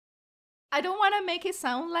I don't want to make it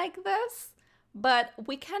sound like this, but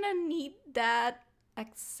we kind of need that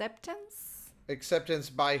acceptance Acceptance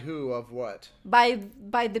by who of what? by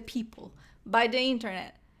the people, by the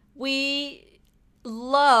internet. We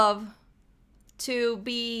love to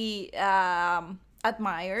be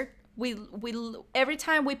admired. We every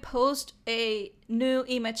time we post a new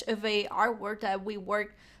image of a artwork that we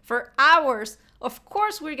work for hours, of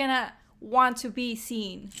course we're gonna want to be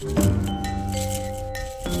seen.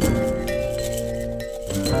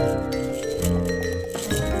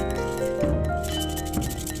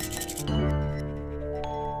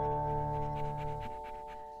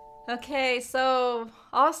 Okay, so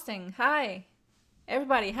Austin, hi.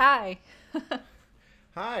 Everybody, hi.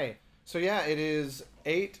 Hi. So yeah, it is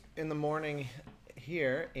 8 in the morning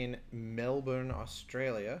here in Melbourne,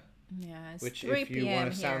 Australia. Yeah, it's Which, if you 3 want p.m.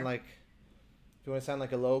 to sound here. like, if you want to sound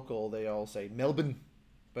like a local, they all say Melbourne,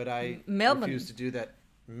 but I refuse Melbourne. to do that.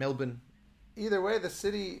 Melbourne. Either way, the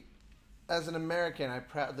city, as an American, I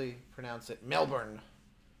proudly pronounce it Melbourne.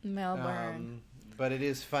 Melbourne. Um, but it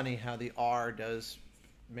is funny how the R does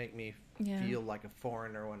make me Yeah. feel like a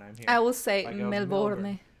foreigner when I'm I here. will say Like, oh,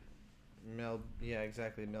 Melbourne. Melbourne. Yeah,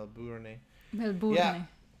 exactly, Melbourne. Yeah. Melbourne.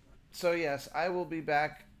 So yes, I will be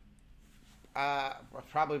back. Uh,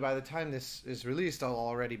 Probably by the time this is released, I'll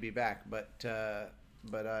already be back. But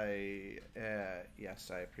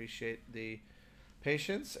yes, I appreciate the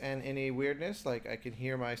patience and any weirdness. Like, I can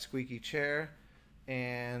hear my squeaky chair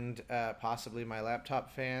and possibly my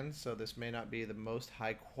laptop fan. So this may not be the most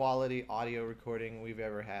high quality audio recording we've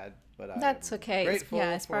ever had, but I That's am okay. grateful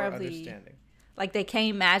It's for probably understanding. like they can't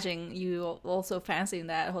imagine you also fancying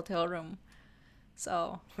that hotel room.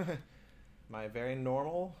 So, My very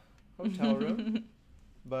normal hotel room.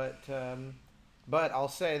 But I'll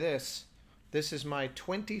say this: this is my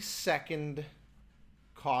 22nd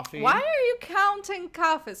coffee why are you counting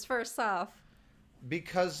coffees first off?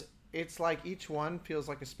 because it's like each one feels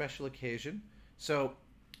like a special occasion. So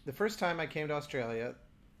the first time I came to Australia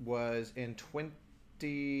was in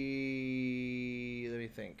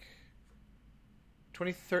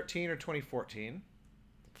 2013 or 2014.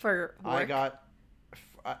 For I work? got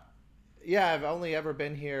uh, yeah, I've only ever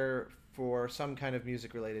been here for some kind of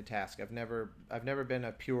music related task. I've never been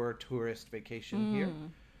a pure tourist vacation here.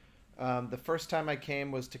 Mm. The first time I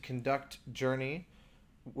came was to conduct Journey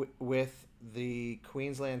with the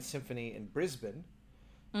Queensland Symphony in Brisbane.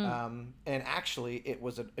 Mm. And actually, it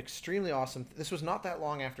was an extremely awesome. This was not that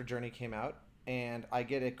long after Journey came out, and I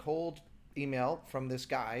get a cold email from this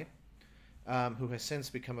guy who has since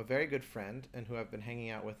become a very good friend and who I've been hanging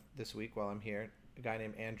out with this week while I'm here. A guy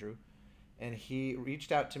named Andrew, and he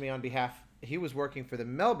reached out to me on behalf. He was working for the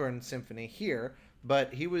Melbourne Symphony here,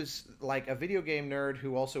 but he was like a video game nerd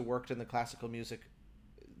who also worked in the classical music,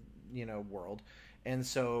 world. And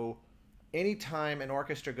so anytime an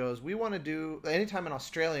orchestra goes, we want to do, anytime an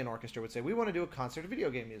Australian orchestra would say, we want to do a concert of video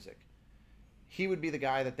game music, he would be the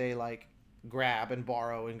guy that they like grab and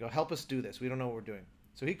borrow and go, help us do this. We don't know what we're doing.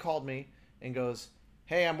 So he called me and goes,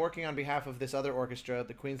 hey, I'm working on behalf of this other orchestra,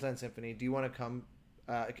 the Queensland Symphony. Do you want to come?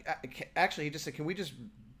 Actually, he just said, can we just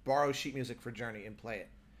borrow sheet music for Journey and play it?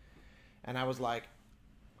 And I was like,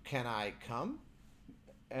 can I come?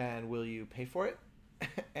 And will you pay for it?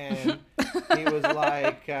 And he was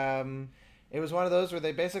like, it was one of those where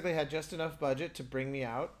they basically had just enough budget to bring me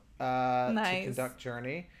out to Nice. conduct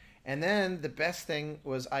Journey. And then the best thing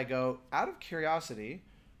was, I go, out of curiosity,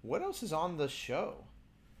 what else is on the show?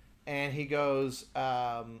 And he goes,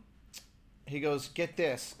 get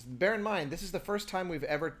this. Bear in mind, this is the first time we've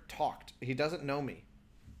ever talked. He doesn't know me.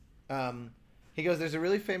 He goes, there's a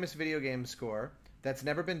really famous video game score that's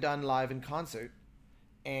never been done live in concert.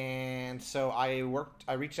 And so I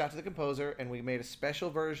reached out to the composer and we made a special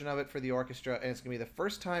version of it for the orchestra. And it's going to be the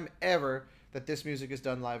first time ever that this music is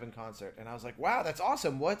done live in concert. And I was like, wow, that's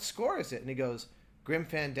awesome. What score is it? And he goes, Grim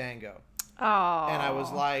Fandango. And I was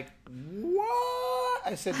Oh. like, what?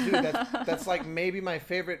 I said, dude, that's like maybe my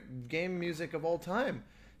favorite game music of all time.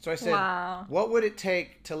 So I said, Wow. what would it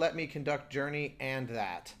take to let me conduct Journey and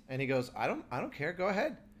that? And he goes, I don't care. Go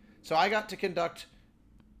ahead. So I got to conduct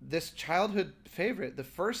this childhood favorite, the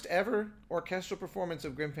first ever orchestral performance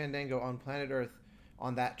of Grim Fandango on planet Earth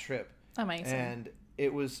on that trip. Amazing. And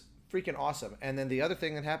it was freaking awesome. And then the other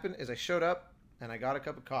thing that happened is I showed up and I got a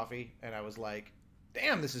cup of coffee and I was like,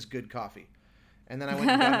 damn, this is good coffee. And then I went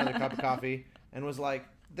and got another cup of coffee and was like,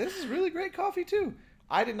 this is really great coffee too.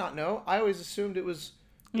 I did not know. I always assumed it was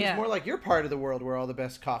Yeah. more like your part of the world where all the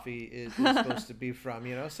best coffee is supposed to be from.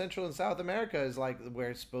 Central and South America is like where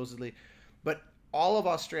it's supposedly. But all of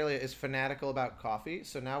Australia is fanatical about coffee.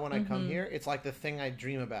 So now when I come here, it's like the thing I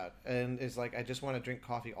dream about, and it's like I just want to drink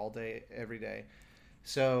coffee all day, every day.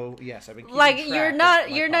 So yes, I've been keeping Like track you're of not,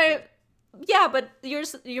 my you're coffee. not. Yeah, but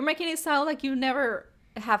you're making it sound like you never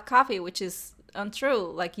have coffee, which is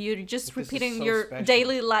untrue. Like you're just But this is repeating so your special.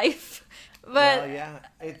 daily life. But Well, yeah,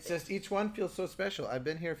 it's just each one feels so special. I've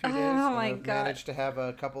been here a few days, oh and my I've God. managed to have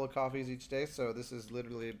a couple of coffees each day. So this is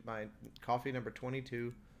literally my coffee number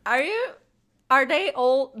 22. Are you? Are they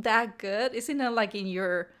all that good? Isn't it like in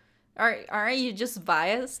your? Aren't you just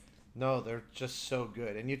biased? No, they're just so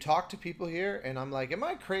good. And you talk to people here, and I'm like, "Am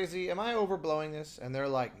I crazy? Am I overblowing this?" And they're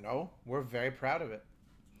like, "No, we're very proud of it."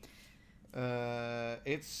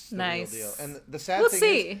 It's the Nice. real deal. And the sad We'll thing is,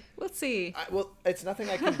 see. We'll see. well, it's nothing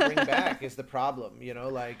I can bring back is the problem,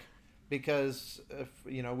 like because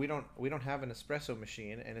we don't have an espresso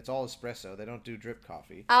machine, and it's all espresso. They don't do drip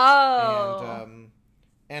coffee. Oh.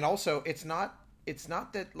 And also it's not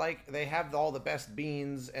that like they have all the best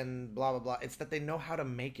beans and blah blah blah. It's that they know how to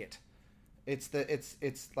make it. It's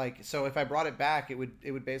like, so if I brought it back, it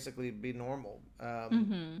would basically be normal,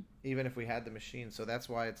 even if we had the machine. So that's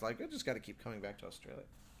why it's like I just got to keep coming back to Australia.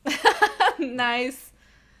 Nice.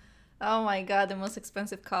 Oh my God, the most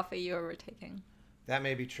expensive coffee you ever taken. That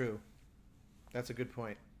may be true. That's a good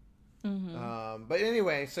point. But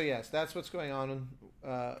anyway, so yes, that's what's going on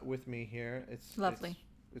with me here. It's Lovely.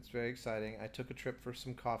 It's very exciting. I took a trip for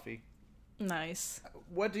some coffee. Nice.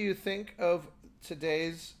 What do you think of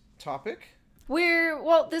today's topic?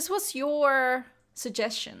 Well, this was your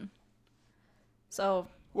suggestion. So,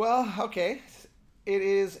 Well, okay. It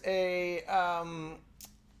is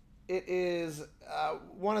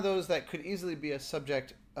one of those that could easily be a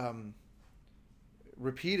subject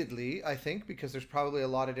repeatedly, I think, because there's probably a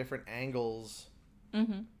lot of different angles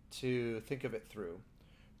to think of it through.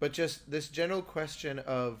 But just this general question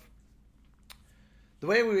of the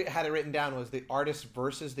way we had it written down was the artist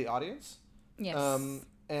versus the audience. yes.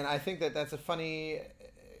 And I think that that's a funny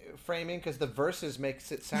framing because the verses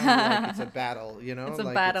makes it sound like it's a battle, It's a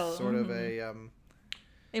like battle. It's sort of a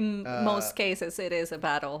In most cases, it is a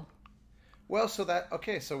battle. well, so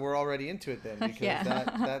we're already into it then because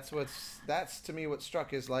Yeah. that's to me what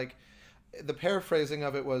struck is like the paraphrasing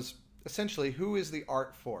of it was essentially who is the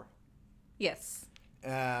art for? Yes.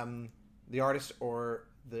 The artist or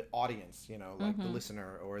the audience, like the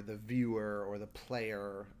listener or the viewer or the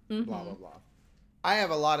player, blah, blah, blah. I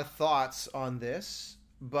have a lot of thoughts on this,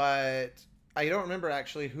 but I don't remember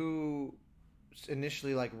actually who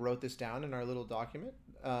initially like wrote this down in our little document.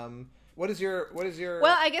 What is your?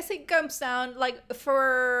 Well, I guess it comes down like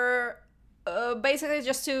for basically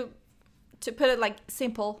just to put it like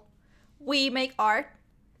simple, we make art,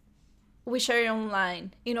 we share it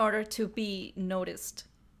online in order to be noticed.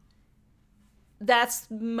 That's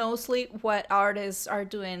mostly what artists are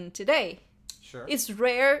doing today. Sure. It's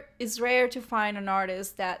rare to find an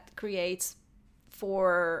artist that creates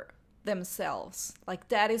for themselves. Like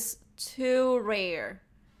that is too rare.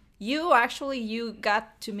 You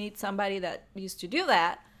got to meet somebody that used to do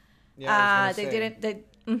that. Yeah, I was They gonna say.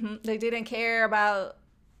 they didn't care about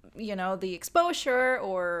the exposure,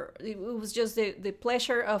 or it was just the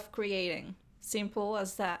pleasure of creating. Simple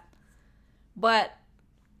as that. But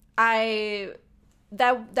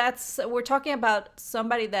that's we're talking about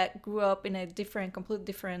somebody that grew up in a completely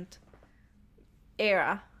different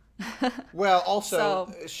era. Well, also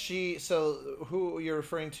So- So who you're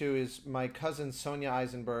referring to is my cousin Sonia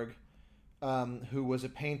Eisenberg, who was a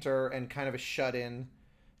painter and kind of a shut-in.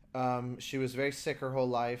 She was very sick her whole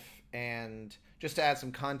life, and just to add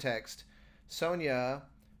some context, Sonia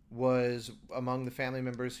was among the family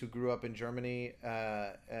members who grew up in Germany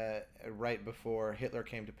right before Hitler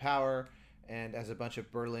came to power. And as a bunch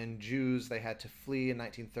of Berlin Jews, they had to flee in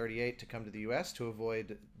 1938 to come to the U.S. to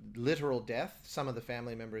avoid literal death. Some of the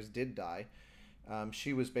family members did die.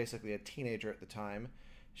 She was basically a teenager at the time.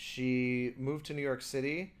 She moved to New York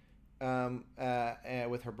City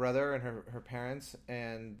with her brother and her parents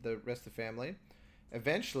and the rest of the family.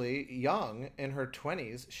 Eventually, young, in her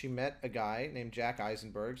 20s, she met a guy named Jack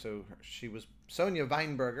Eisenberg. So she was Sonia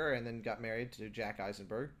Weinberger and then got married to Jack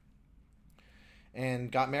Eisenberg.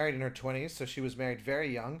 And got married in her 20s, so she was married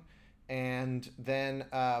very young. And then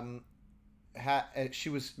she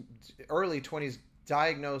was early 20s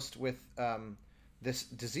diagnosed with this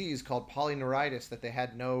disease called polyneuritis that they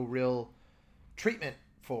had no real treatment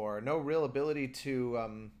for, no real ability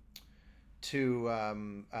to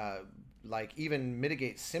like even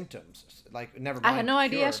mitigate symptoms. Like never mind. I had no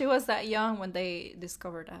idea cure. she was that young when they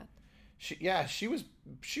discovered that. She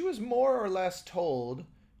was more or less told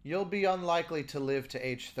you'll be unlikely to live to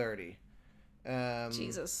age 30.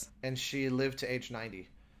 Jesus. And she lived to age 90.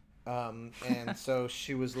 And so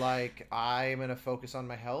she was like, I'm going to focus on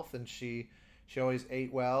my health. And she always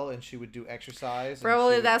ate well, and she would do exercise. And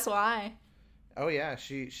Probably would, that's why. Oh yeah,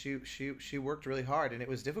 she worked really hard, and it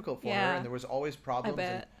was difficult for her, and there was always problems. I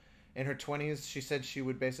bet. In her 20s, she said she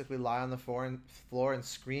would basically lie on the floor and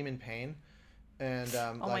scream in pain, and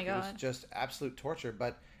like it was just absolute torture.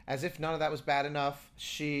 But as if none of that was bad enough,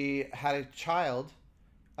 she had a child.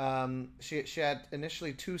 She had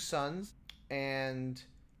initially 2 sons, and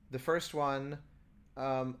the first one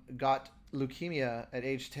got leukemia at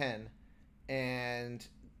age 10, and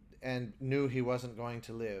knew he wasn't going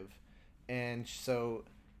to live. And so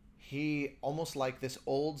he, almost like this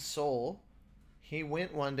old soul, he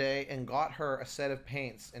went one day and got her a set of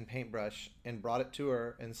paints and paintbrush and brought it to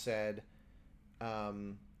her and said,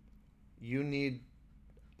 you need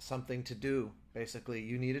something to do, basically.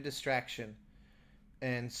 You need a distraction.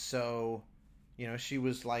 And so, you know, she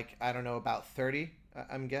was like, I don't know, about 30,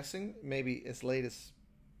 I'm guessing. Maybe as late as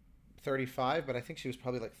 35, but I think she was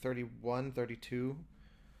probably like 31, 32.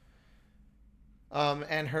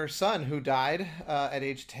 And her son, who died at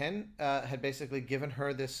age 10, had basically given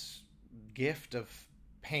her this gift of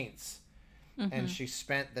paints. Mm-hmm. And she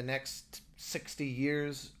spent the next 60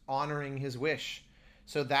 years honoring his wish.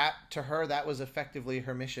 So that, to her, that was effectively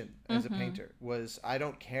her mission as mm-hmm. a painter, was, I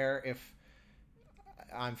don't care if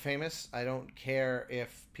I'm famous. I don't care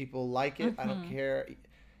if people like it. Mm-hmm. I don't care.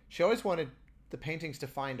 She always wanted the paintings to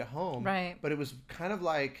find a home. Right. But it was kind of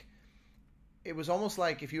like, it was almost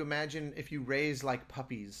like if you imagine if you raise like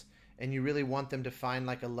puppies and you really want them to find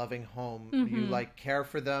like a loving home, mm-hmm. you like care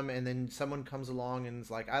for them, and then someone comes along and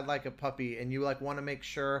is like, I'd like a puppy, and you like want to make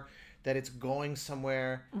sure that it's going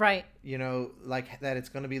somewhere, right? You know, like that it's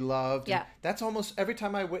going to be loved. Yeah. And that's almost every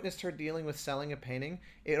time I witnessed her dealing with selling a painting,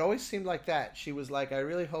 it always seemed like that. She was like, I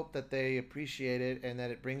really hope that they appreciate it and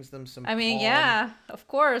that it brings them some. I mean, calm. Yeah, of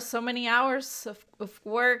course, so many hours of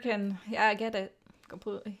work, and yeah, I get it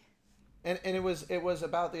completely. And it was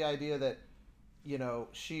about the idea that, you know,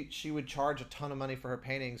 she would charge a ton of money for her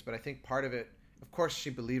paintings, but I think part of it, of course,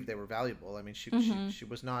 she believed they were valuable. I mean, she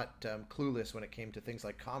was not clueless when it came to things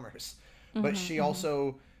like commerce, but she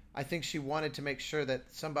also, I think she wanted to make sure that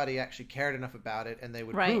somebody actually cared enough about it, and they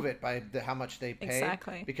would prove it by how much they paid.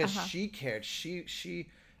 Exactly. Because she cared.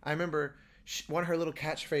 I remember one of her little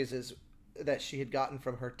catchphrases that she had gotten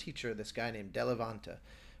from her teacher, this guy named Delevante,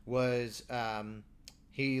 was.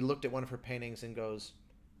 He looked at one of her paintings and goes,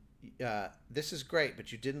 this is great,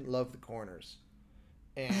 but you didn't love the corners.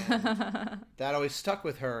 And that always stuck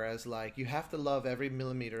with her as like, you have to love every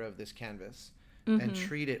millimeter of this canvas and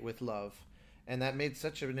treat it with love. And that made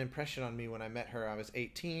such an impression on me when I met her. I was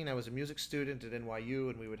 18. I was a music student at NYU,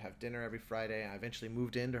 and we would have dinner every Friday. I eventually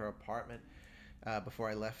moved into her apartment before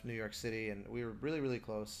I left New York City, and we were really, really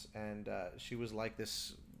close. And she was like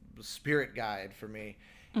this spirit guide for me.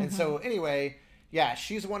 And so anyway... Yeah,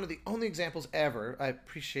 she's one of the only examples ever. I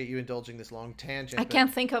appreciate you indulging this long tangent. I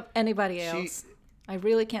can't think of anybody else. I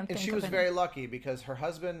really can't think of anyone. And she was very lucky because her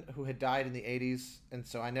husband, who had died in the 80s, and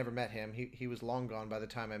so I never met him. He was long gone by the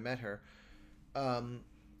time I met her.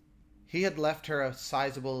 He had left her a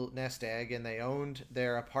sizable nest egg, and they owned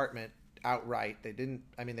their apartment outright. They didn't,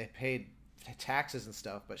 I mean, they paid taxes and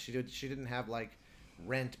stuff, but she didn't have like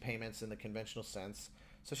rent payments in the conventional sense.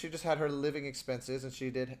 So she just had her living expenses, and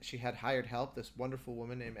she had hired help, this wonderful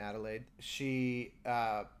woman named Adelaide. She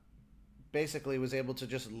basically was able to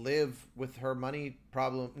just live with her money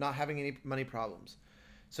problem, not having any money problems.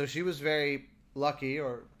 So she was very lucky,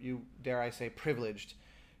 or you dare I say privileged,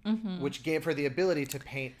 which gave her the ability to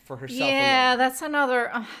paint for herself alone. That's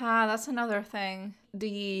another thing.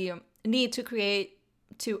 The need to create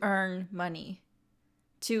to earn money,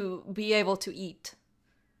 to be able to eat.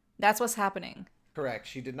 That's what's happening. Correct.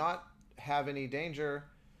 She did not have any danger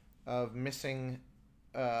of missing,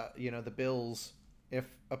 the bills if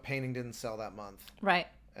a painting didn't sell that month. Right.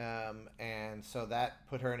 And so that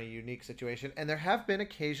put her in a unique situation. And there have been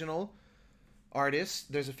occasional artists.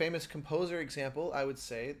 There's a famous composer example, I would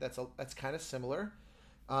say, that's kind of similar.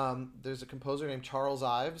 There's a composer named Charles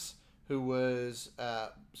Ives, who was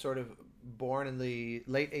sort of born in the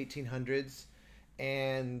late 1800s.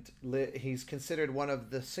 And he's considered one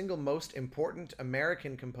of the single most important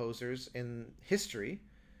American composers in history,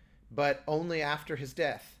 but only after his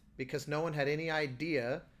death, because no one had any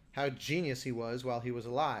idea how genius he was while he was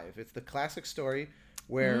alive. It's the classic story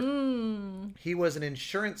where he was an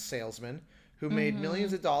insurance salesman who made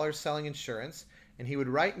millions of dollars selling insurance, and he would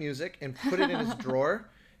write music and put it in his drawer,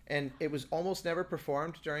 and it was almost never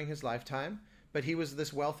performed during his lifetime. but he was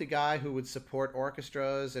this wealthy guy who would support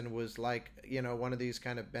orchestras and was like, you know, one of these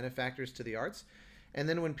kind of benefactors to the arts. And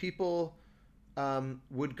then when people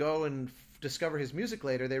would go and discover his music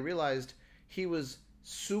later, they realized he was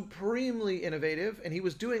supremely innovative, and he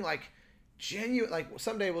was doing like genuine, like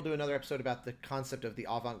someday we'll do another episode about the concept of the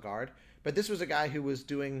avant-garde, but this was a guy who was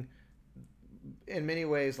doing in many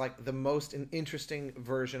ways like the most interesting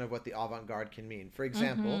version of what the avant-garde can mean. For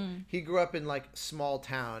example, he grew up in like small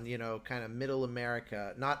town, you know, kind of middle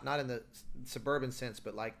America, not in the suburban sense,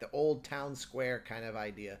 but like the old town square kind of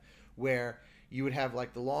idea, where you would have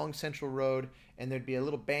like the long central road and there'd be a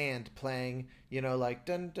little band playing, you know, like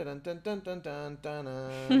dun dun dun dun dun dun dun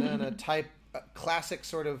dun dun type classic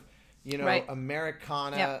sort of, you know, right.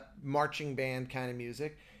 Americana marching band kind of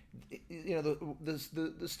music. You know,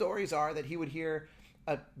 the stories are that he would hear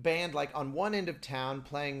a band like on one end of town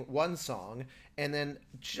playing one song, and then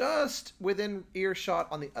just within earshot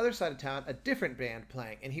on the other side of town, a different band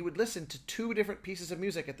playing, and he would listen to two different pieces of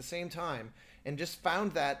music at the same time, and just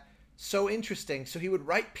found that so interesting. So he would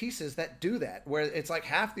write pieces that do that, where it's like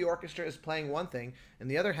half the orchestra is playing one thing,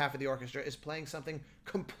 and the other half of the orchestra is playing something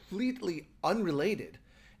completely unrelated,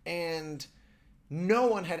 and no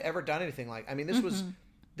one had ever done anything like. I mean, this was.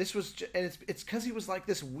 And it's because he was like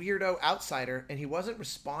this weirdo outsider, and he wasn't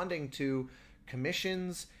responding to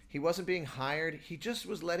commissions. He wasn't being hired. He just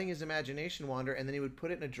was letting his imagination wander, and then he would put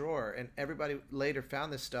it in a drawer. And everybody later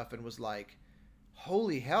found this stuff and was like,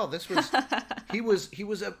 "Holy hell! This was he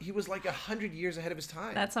was like 100 years ahead of his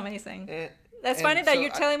time." That's amazing. That's funny that you're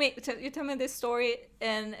telling me this story,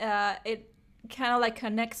 and it kind of like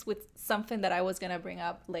connects with something that I was gonna bring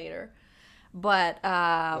up later. But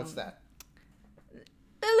what's that?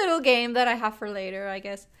 A little game that I have for later, I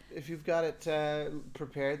guess. If you've got it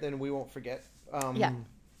prepared, then we won't forget. Yeah.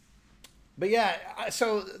 But yeah,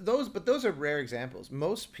 those are rare examples.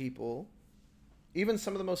 Most people, even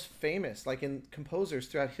some of the most famous, like in composers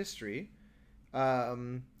throughout history,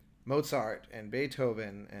 Mozart and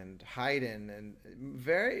Beethoven and Haydn, and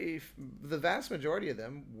the vast majority of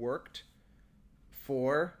them worked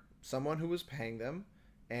for someone who was paying them,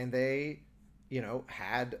 and they, you know,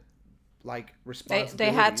 had like responsibilities.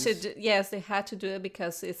 They had to they had to do it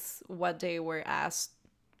because it's what they were asked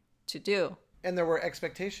to do, and there were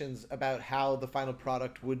expectations about how the final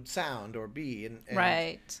product would sound or be, and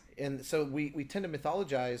right. And so we tend to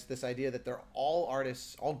mythologize this idea that they're all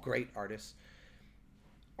artists, all great artists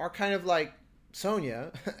are kind of like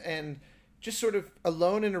Sonia and just sort of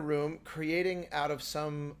alone in a room creating out of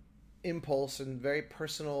some impulse and very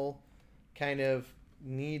personal kind of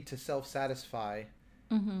need to self-satisfy.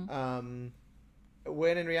 Mm-hmm.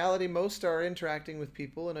 When in reality, most are interacting with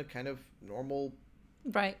people in a kind of normal,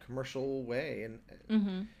 right, commercial way, and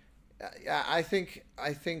mm-hmm. I think.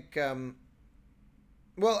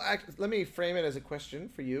 Well, let me frame it as a question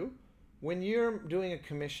for you. When you're doing a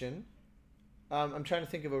commission, I'm trying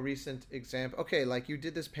to think of a recent example. Okay, like you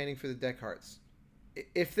did this painting for the Descartes.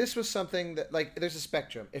 If this was something that, like, there's a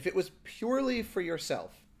spectrum. If it was purely for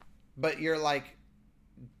yourself, but you're like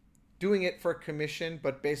doing it for a commission,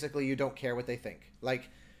 but basically you don't care what they think. Like,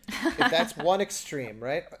 if that's one extreme,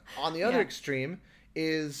 right? On the other extreme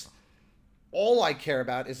is all I care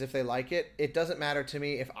about is if they like it. It doesn't matter to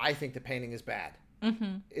me if I think the painting is bad.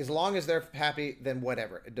 Mm-hmm. As long as they're happy, then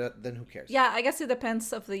whatever. Then who cares? Yeah, I guess it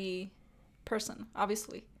depends of the person,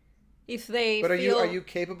 obviously. If they are you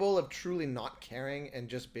capable of truly not caring and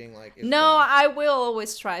just being like... No, bad? I will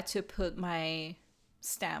always try to put my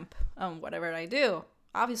stamp on whatever I do.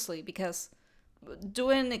 Obviously, because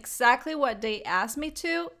doing exactly what they asked me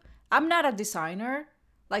to, I'm not a designer.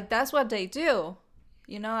 Like, that's what they do.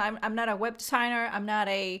 You know, I'm not a web designer. I'm not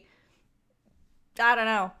I don't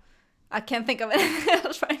know. I can't think of anything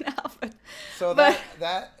else right now.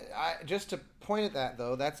 Just to point at that,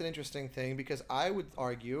 though, that's an interesting thing, because I would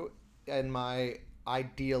argue in my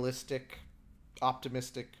idealistic,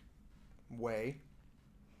 optimistic way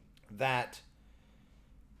that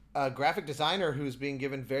a graphic designer who's being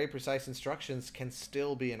given very precise instructions can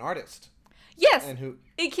still be an artist. Yes,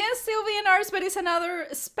 it can still be an artist, but it's another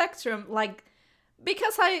spectrum. Like,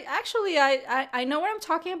 because I know what I'm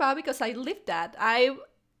talking about because I lived that. I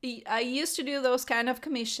used to do those kind of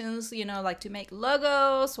commissions, you know, like to make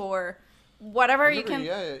logos or whatever you can.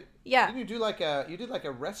 Yeah. Didn't you do like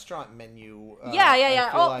a restaurant menu?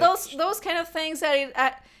 Yeah. Those kind of things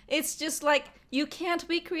that it's just like you can't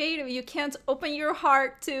be creative. You can't open your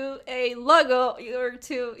heart to a logo or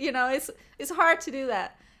to, you know, it's hard to do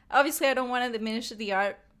that. Obviously, I don't want to diminish the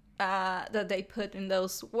art that they put in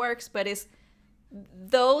those works, but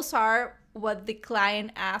those are what the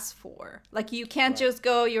client asks for. Like, you can't just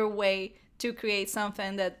go your way to create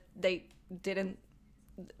something that they didn't,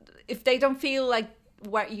 if they don't feel like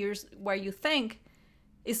what you think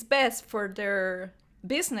is best for their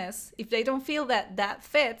business, if they don't feel that that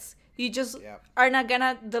fits, you just are not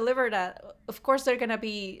gonna deliver that. Of course they're gonna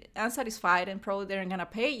be unsatisfied and probably they're gonna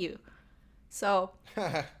pay you. So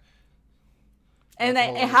and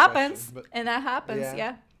that it happens question, and that happens.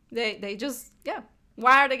 They just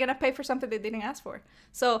why are they gonna pay for something they didn't ask for?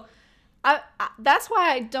 So I that's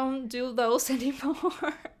why I don't do those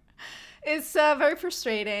anymore. It's very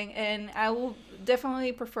frustrating, and I will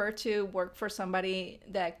definitely prefer to work for somebody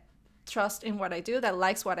that trusts in what I do, that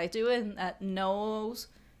likes what I do, and that knows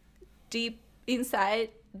deep inside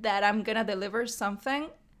that I'm gonna deliver something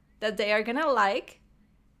that they are gonna like,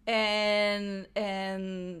 and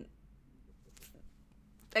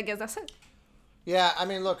I guess that's it. Yeah, I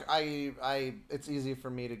mean, look, it's easy for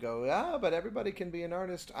me to go, but everybody can be an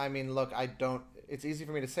artist. I mean, look, it's easy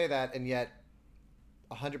for me to say that, and yet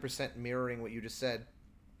 100% mirroring what you just said.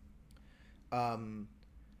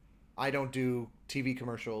 I don't do TV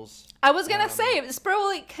commercials. I was gonna say, it's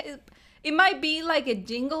probably, it might be like a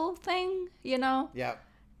jingle thing, you know? Yeah.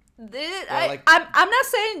 I'm not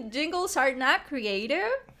saying jingles are not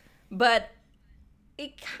creative, but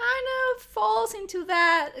it kind of falls into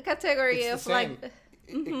that category of like...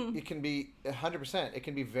 It can be 100%. It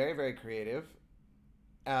can be very, very creative,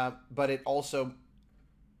 but it also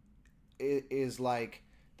is like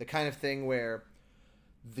the kind of thing where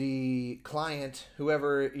the client,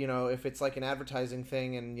 whoever, you know, if it's like an advertising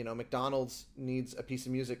thing and, you know, McDonald's needs a piece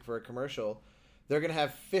of music for a commercial, they're going to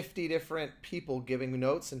have 50 different people giving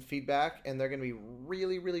notes and feedback, and they're going to be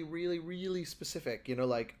really, really, really, really specific. You know,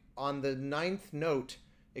 like on the 9th note,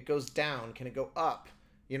 it goes down. Can it go up?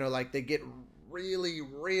 You know, like they get really,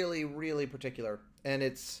 really, really particular.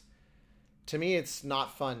 And to me, it's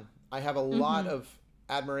not fun. I have a lot of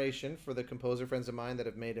admiration for the composer friends of mine that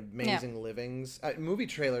have made amazing livings. Movie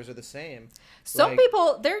trailers are the same. Some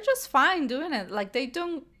people, they're just fine doing it. Like they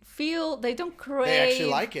don't crave. They actually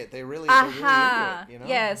like it. They really, they're really into it. You know?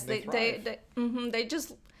 Yes, they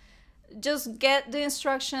just get the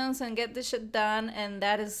instructions and get the shit done, and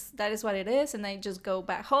that is what it is. And they just go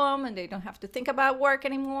back home, and they don't have to think about work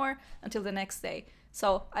anymore until the next day.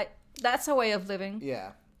 So that's a way of living.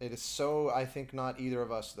 Yeah, it is so. I think not either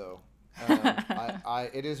of us though.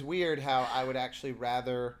 It is weird how I would actually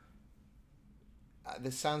rather.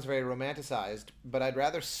 This sounds very romanticized, but I'd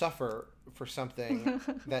rather suffer for something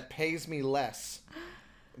that pays me less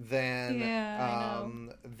than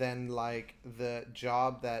like the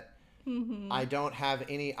job that I don't have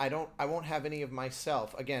any. I won't have any of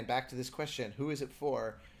myself. Again, back to this question: who is it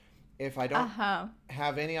for? If I don't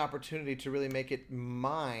have any opportunity to really make it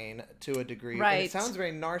mine to a degree, right? And it sounds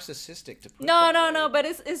very narcissistic to put. No, but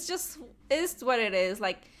it's what it is.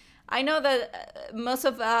 Like, I know that most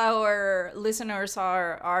of our listeners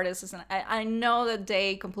are artists, and I know that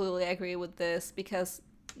they completely agree with this, because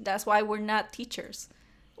that's why we're not teachers,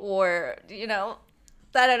 or you know,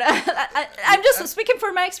 I'm just speaking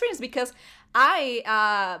from my experience, because I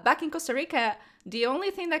back in Costa Rica, the only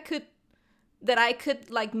thing that I could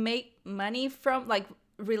like make money from, like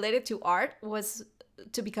related to art, was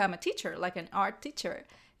to become a teacher, like an art teacher,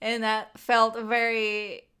 and that felt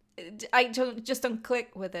very. I just don't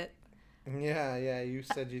click with it. Yeah. You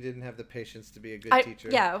said you didn't have the patience to be a good teacher.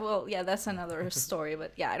 Yeah, that's another story.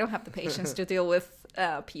 But yeah, I don't have the patience to deal with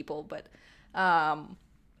people. But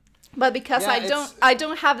because I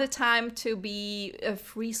don't have the time to be a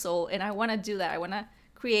free soul, and I want to do that. I want to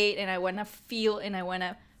create, and I want to feel, and I want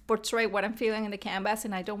to portray what I'm feeling in the canvas,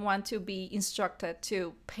 and I don't want to be instructed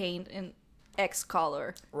to paint in X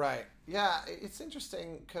color. Right. Yeah, it's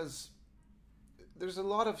interesting because there's a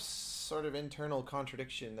lot of sort of internal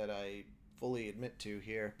contradiction that I fully admit to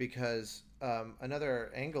here, because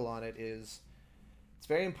another angle on it is it's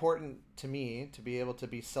very important to me to be able to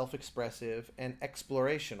be self-expressive and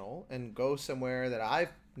explorational and go somewhere that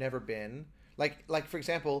I've never been. Like for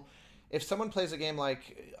example, if someone plays a game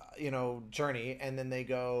like, you know, Journey, and then they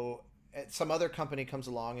go, some other company comes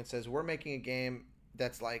along and says, we're making a game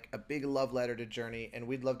that's like a big love letter to Journey, and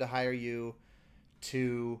we'd love to hire you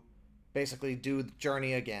to basically do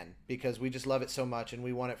Journey again because we just love it so much and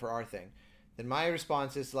we want it for our thing. Then my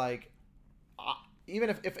response is like,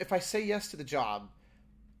 even if I say yes to the job,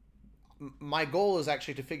 my goal is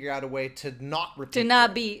actually to figure out a way to not repeat. To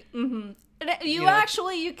not be. Mm-hmm. You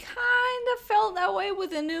kind of felt that way with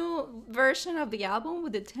the new version of the album,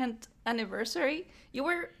 with the 10th anniversary. You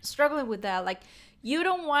were struggling with that. Like, you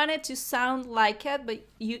don't want it to sound like it, but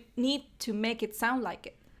you need to make it sound like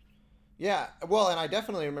it. Yeah, well, and I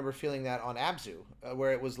definitely remember feeling that on Abzu,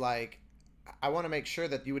 where it was like, I want to make sure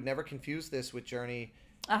that you would never confuse this with Journey,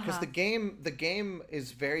 because the game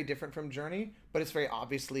is very different from Journey, but it's very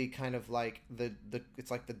obviously kind of like the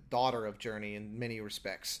it's like the daughter of Journey in many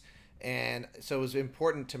respects. And so it was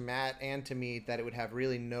important to Matt and to me that it would have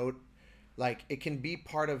really like it can be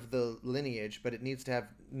part of the lineage, but it needs to have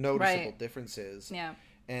noticeable differences. Yeah.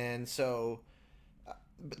 And so,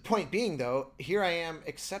 point being, though, here I am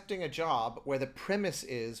accepting a job where the premise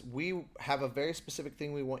is we have a very specific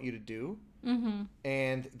thing we want you to do. Mm-hmm.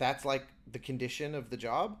 And that's like the condition of the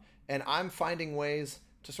job. And I'm finding ways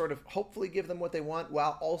to sort of hopefully give them what they want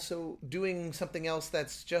while also doing something else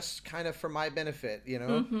that's just kind of for my benefit, you know?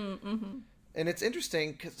 Mm-hmm, mm-hmm. And it's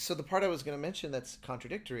interesting, so the part I was going to mention that's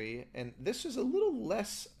contradictory, and this is a little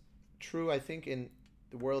less true, I think, in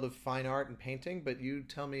the world of fine art and painting, but you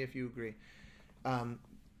tell me if you agree.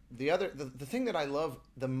 The thing that I love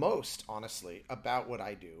the most, honestly, about what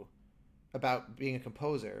I do, about being a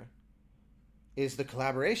composer, is the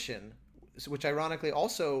collaboration, which ironically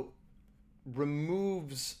also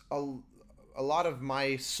removes a lot of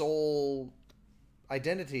my soul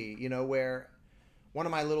identity, you know, where one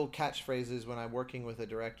of my little catchphrases when I'm working with a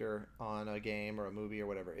director on a game or a movie or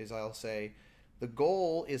whatever is I'll say, the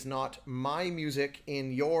goal is not my music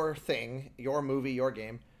in your thing, your movie, your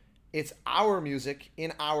game. It's our music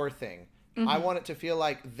in our thing. Mm-hmm. I want it to feel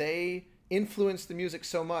like they influence the music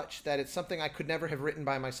so much that it's something I could never have written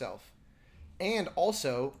by myself. And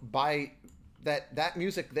also, by that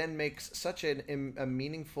music then makes such a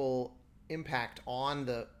meaningful impact on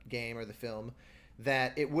the game or the film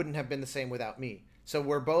that it wouldn't have been the same without me. So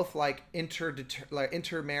we're both like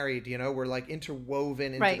intermarried, you know, we're like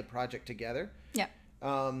interwoven into the project together. Yeah.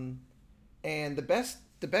 And the best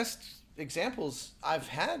examples I've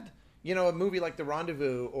had, you know, a movie like The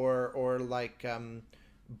Rendezvous or like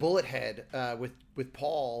Bullethead with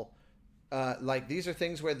Paul. Like these are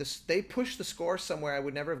things where they push the score somewhere I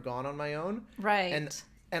would never have gone on my own. Right.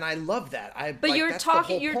 And I love that. But like, you're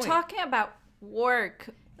talking about work.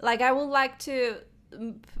 Like I would like to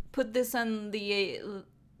put this on the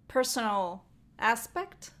personal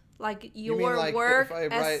aspect, like your you mean like work.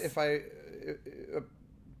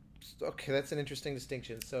 Okay, that's an interesting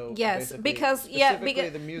distinction. So yes, because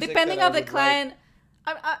the music depending on the client,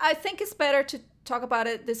 I think it's better to talk about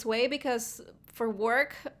it this way because for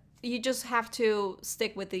work you just have to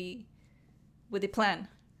stick with the plan.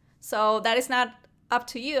 So that is not up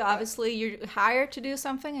to you. Obviously, you're hired to do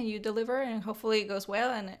something and you deliver, and hopefully it goes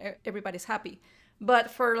well and everybody's happy.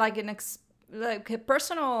 But for like a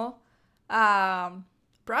personal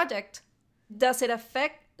project, does it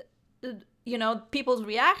affect people's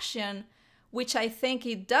reaction? Which I think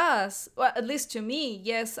it does. Well, at least to me,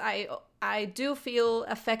 yes, I do feel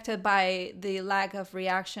affected by the lack of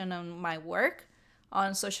reaction on my work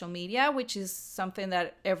on social media, which is something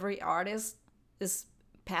that every artist is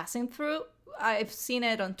passing through. I've seen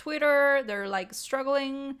it on Twitter. They're like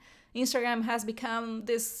struggling. Instagram has become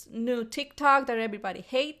this new TikTok that everybody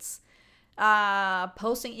hates.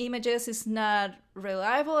 Posting images is not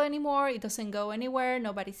reliable anymore. It doesn't go anywhere.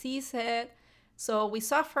 Nobody sees it. So we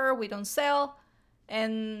suffer, we don't sell,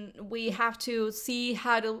 and we have to see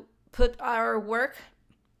how to put our work,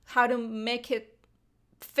 how to make it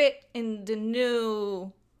fit in the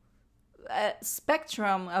new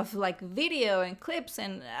spectrum of like video and clips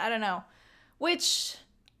and I don't know, which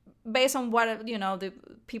based on what the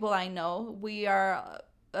people I know, we are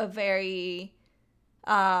a very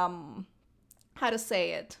how to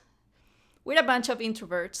say it, we're a bunch of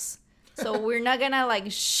introverts, so we're not gonna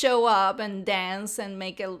like show up and dance and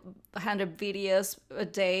make 100 videos a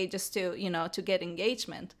day just to to get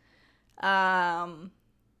engagement.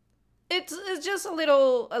 It's just a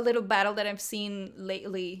little battle that I've seen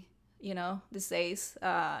lately, these days,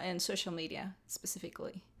 in social media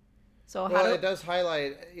specifically. So it does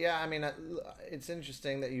highlight. Yeah, I mean, it's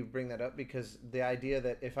interesting that you bring that up because the idea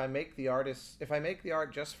that if I make the art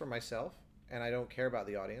just for myself and I don't care about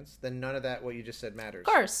the audience, then none of that what you just said matters.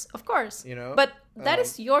 Of course. But that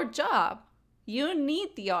is your job. You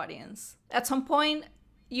need the audience. At some point,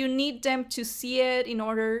 you need them to see it in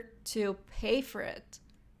order to pay for it,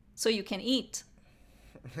 so you can eat.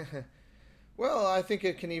 Well, I think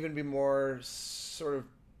it can even be more sort of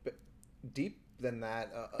deep than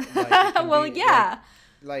that. Well, yeah.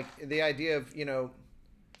 Like the idea of,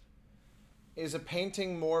 is a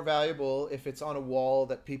painting more valuable if it's on a wall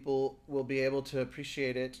that people will be able to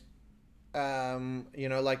appreciate it?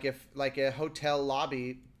 Like if a hotel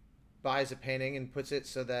lobby buys a painting and puts it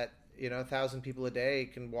so that 1,000 people a day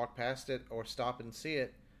can walk past it or stop and see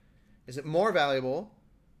it. Is it more valuable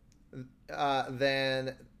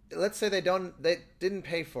than, let's say they didn't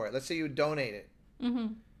pay for it. Let's say you donate it.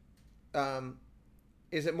 Mm-hmm.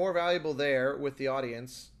 is it more valuable there with the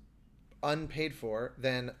audience, unpaid for,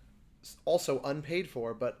 than also unpaid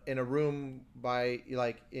for, but in a room by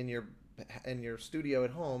like in your studio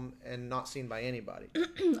at home and not seen by anybody?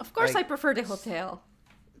 Of course, Like, I prefer the hotel.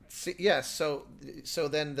 yes, so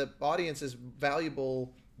then the audience is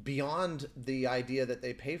valuable beyond the idea that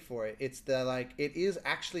they pay for it. It's the like it is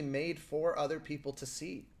actually made for other people to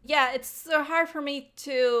see. Yeah, it's so hard for me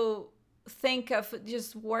to think of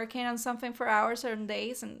just working on something for hours or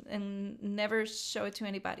days and never show it to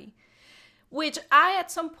anybody. Which I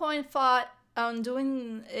at some point thought on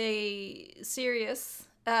doing a series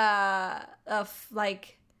of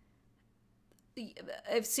like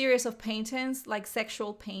a series of paintings, like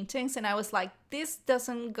sexual paintings, and I was like, this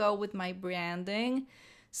doesn't go with my branding.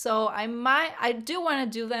 So I do want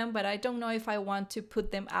to do them, but I don't know if I want to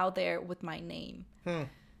put them out there with my name.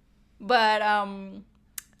 But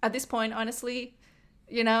at this point, honestly,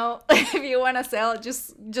 if you want to sell,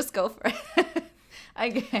 just go for it. I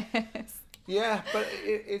guess. Yeah, but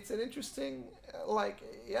it's an interesting,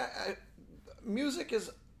 music is,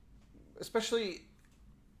 especially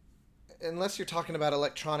unless you're talking about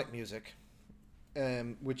electronic music,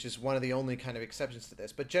 which is one of the only kind of exceptions to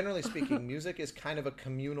this. But generally speaking, music is kind of a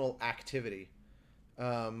communal activity.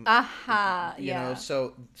 Yeah.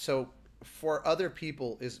 So for other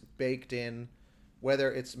people is baked in,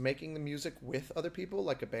 whether it's making the music with other people,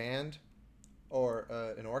 like a band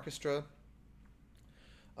or an orchestra,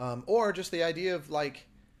 or just the idea of like,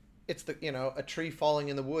 it's a tree falling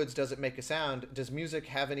in the woods, does it make a sound? Does music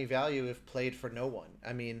have any value if played for no one?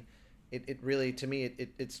 I mean, it really, to me,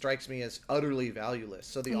 it strikes me as utterly valueless.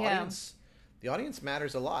 So the audience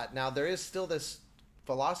matters a lot. Now, there is still this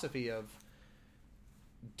philosophy of,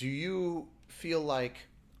 do you feel like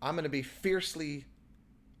I'm going to be fiercely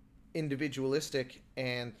individualistic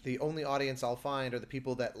and the only audience I'll find are the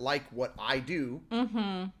people that like what I do?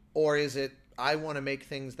 Mm-hmm. Or is it, I want to make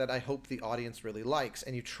things that I hope the audience really likes,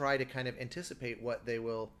 and you try to kind of anticipate what they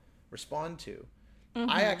will respond to? Mm-hmm.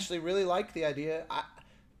 I actually really like the idea.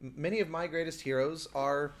 Many of my greatest heroes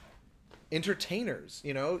are entertainers.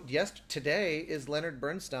 Yes, today is Leonard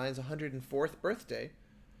Bernstein's 104th birthday.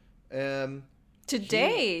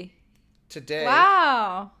 Today? Today.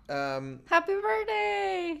 Wow. Happy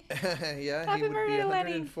birthday. Yeah, Happy he would birthday, be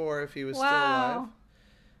 104 Lenny. if he was Wow.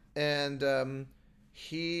 still alive. And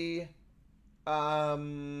he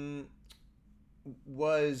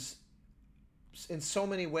was in so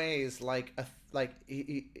many ways like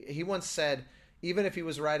he once said, even if he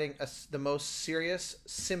was writing the most serious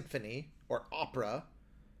symphony or opera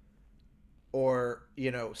or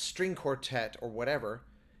string quartet or whatever,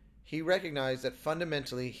 he recognized that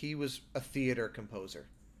fundamentally he was a theater composer.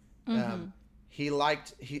 Mm-hmm. He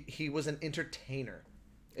was an entertainer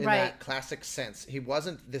in Right. that classic sense. He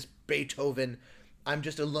wasn't this Beethoven, I'm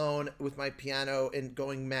just alone with my piano and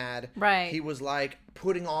going mad. Right. He was like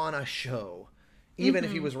putting on a show, even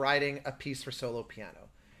if he was writing a piece for solo piano.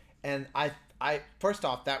 And I first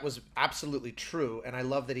off, that was absolutely true, and I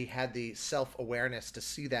love that he had the self-awareness to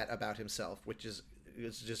see that about himself, which is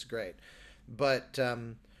just great. But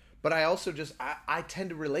I also I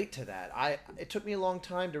tend to relate to that. It took me a long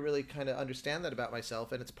time to really kind of understand that about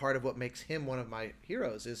myself, and it's part of what makes him one of my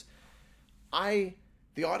heroes. Is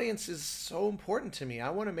the audience is so important to me. I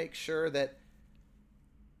want to make sure that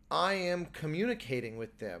I am communicating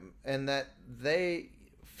with them and that they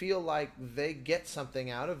feel like they get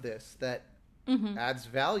something out of this that adds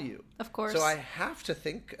value. Of course. So I have to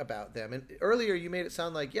think about them. And earlier you made it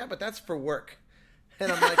sound like, yeah, but that's for work.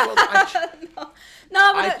 And I'm like, well,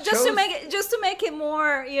 no, but just to make it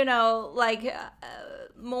more,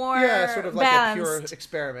 more sort of like balanced. a pure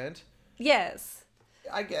experiment. Yes.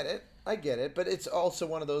 I get it, but it's also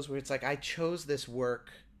one of those where it's like, I chose this work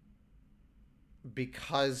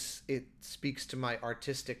because it speaks to my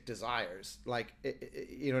artistic desires. Like,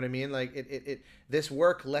 you know what I mean? Like, this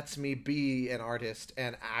work lets me be an artist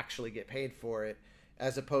and actually get paid for it,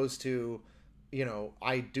 as opposed to,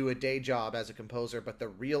 I do a day job as a composer, but the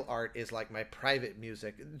real art is like my private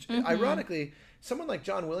music. Mm-hmm. Ironically, someone like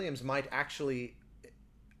John Williams might actually,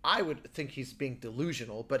 I would think he's being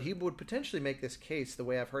delusional, but he would potentially make this case, the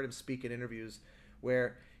way I've heard him speak in interviews,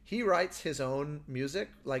 where he writes his own music,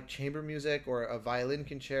 like chamber music or a violin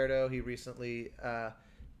concerto. He recently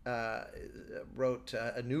wrote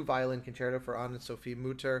a new violin concerto for Anne-Sophie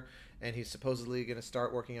Mutter, and he's supposedly going to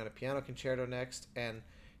start working on a piano concerto next. And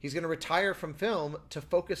he's going to retire from film to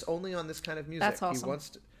focus only on this kind of music. That's awesome. He wants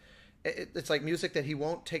to, it's like music that he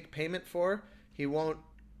won't take payment for. He won't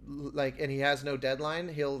and he has no deadline.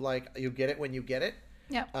 He'll you get it when you get it.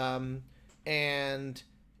 Yeah. And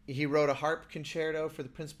he wrote a harp concerto for the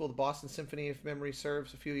principal of the Boston Symphony, if memory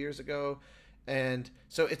serves, a few years ago. And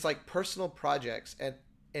so it's like personal projects,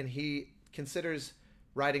 and he considers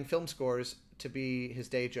writing film scores to be his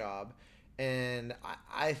day job. And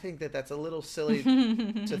I think that that's a little silly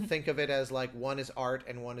to think of it as like one is art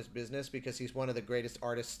and one is business, because he's one of the greatest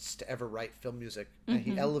artists to ever write film music. And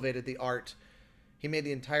he elevated the art. He made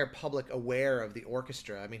the entire public aware of the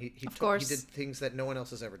orchestra. I mean, he did things that no one else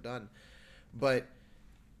has ever done. But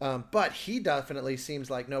he definitely seems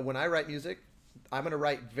like, no, when I write music, I'm going to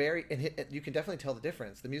write and you can definitely tell the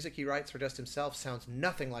difference. The music he writes for just himself sounds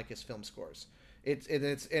nothing like his film scores.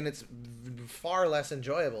 It's far less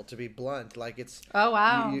enjoyable, to be blunt. Like it's, oh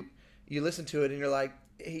wow, you listen to it and you're like,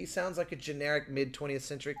 he sounds like a generic mid 20th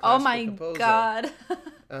century classical composer. God.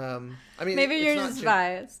 I mean, maybe you're just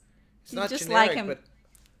biased. It's not just generic, like him, but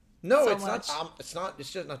no, so it's much. not. It's not.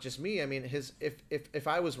 It's just not just me. I mean, if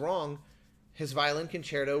I was wrong, his violin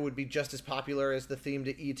concerto would be just as popular as the theme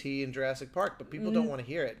to E.T. and Jurassic Park, but people don't want to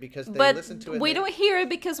hear it because they listen to it. We don't hear it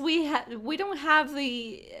because we don't have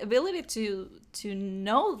the ability to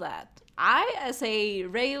know that. I, as a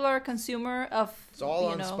regular consumer of, it's all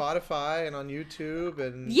on Spotify and on YouTube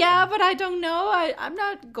and but I don't know. I'm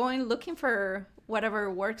not going looking for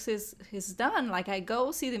whatever works he's done. Like, I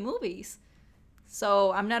go see the movies,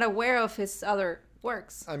 so I'm not aware of his other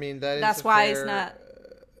works. I mean, that's why it's not.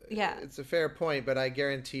 Yeah, it's a fair point, but I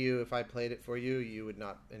guarantee you, if I played it for you, you would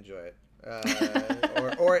not enjoy it,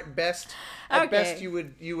 or at best,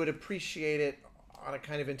 you would appreciate it on a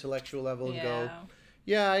kind of intellectual level and go,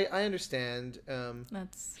 yeah, I understand.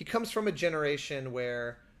 He comes from a generation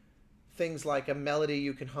where things like a melody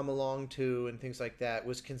you can hum along to and things like that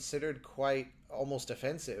was considered quite almost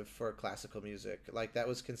offensive for classical music. Like, that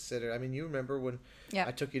was considered, I mean, you remember when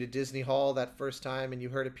I took you to Disney Hall that first time and you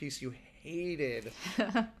heard a piece you hated. He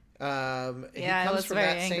comes from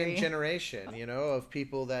that same generation, of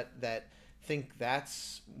people that think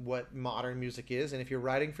that's what modern music is. And if you're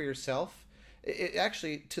writing for yourself, it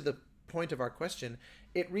actually, to the point of our question,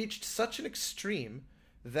 it reached such an extreme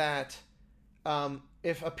that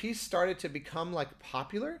if a piece started to become like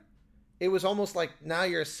popular, it was almost like, now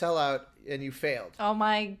you're a sellout and you failed. Oh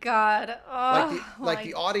my God!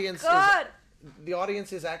 The audience the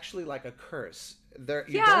audience is actually like a curse.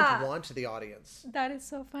 You don't want the audience. That is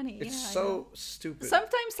so funny. It's so stupid.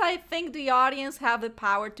 Sometimes I think the audience have the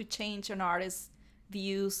power to change an artist's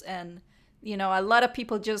views, and a lot of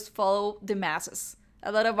people just follow the masses.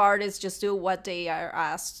 A lot of artists just do what they are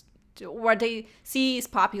asked to, what they see is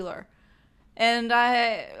popular, and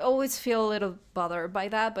I always feel a little bothered by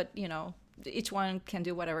that. But each one can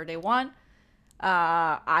do whatever they want.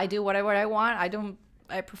 I do whatever I want.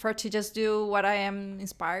 I prefer to just do what I am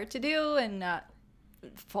inspired to do and not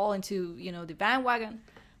fall into the bandwagon.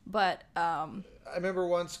 But I remember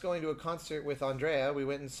once going to a concert with Andrea. We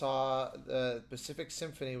went and saw the Pacific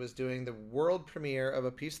Symphony was doing the world premiere of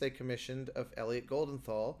a piece they commissioned of Elliot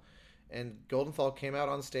Goldenthal, and Goldenthal came out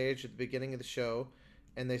on stage at the beginning of the show,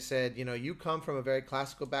 and they said, you come from a very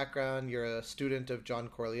classical background. You're a student of John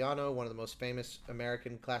Corigliano, one of the most famous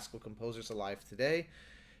American classical composers alive today.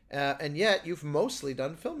 And yet you've mostly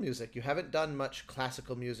done film music. You haven't done much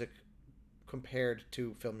classical music compared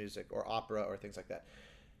to film music or opera or things like that.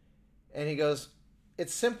 And he goes,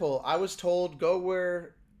 it's simple. I was told, go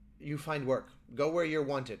where you find work. Go where you're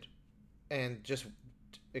wanted. And just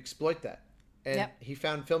exploit that. And he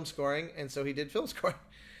found film scoring, and so he did film scoring.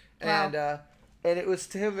 Wow. And it was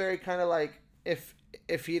to him very kind of like,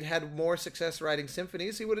 if he'd had more success writing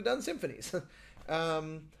symphonies, he would have done symphonies.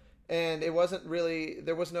 And it wasn't really,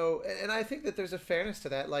 there was no, and I think that there's a fairness to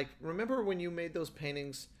that. Like, remember when you made those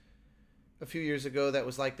paintings a few years ago that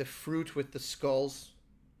was like the fruit with the skulls,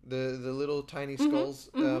 the little tiny skulls?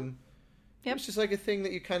 It was just like a thing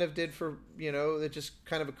that you kind of did for, that just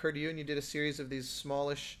kind of occurred to you, and you did a series of these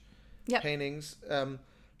smallish paintings.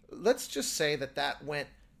 Let's just say that went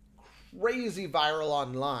crazy viral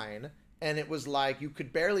online. And it was like you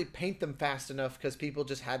could barely paint them fast enough because people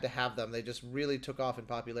just had to have them. They just really took off in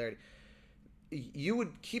popularity. You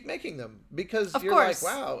would keep making them because you're like,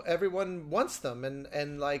 wow, everyone wants them,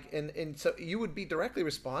 and so you would be directly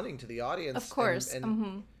responding to the audience. Of course,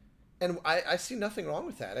 and I see nothing wrong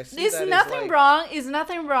with that. I see there's nothing wrong. Is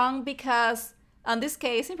nothing wrong because on this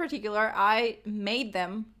case in particular, I made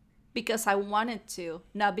them because I wanted to,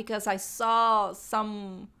 not because I saw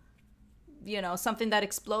some. Something that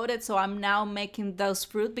exploded, so I'm now making those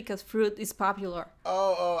fruit because fruit is popular.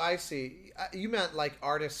 Oh, I see. You meant like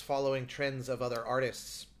artists following trends of other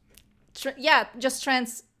artists. Just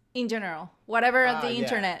trends in general. Whatever the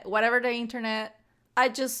internet, I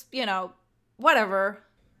just, whatever.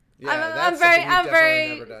 Yeah, that's something we've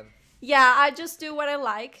definitely never done. Yeah, I just do what I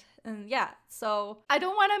like. And yeah, so I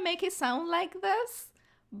don't want to make it sound like this,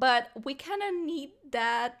 but we kind of need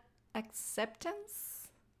that acceptance.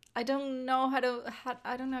 I don't know I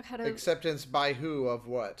don't know how to Acceptance by who of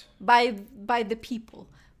what? by the people,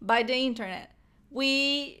 by the internet.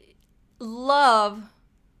 We love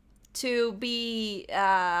to be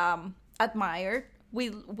admired.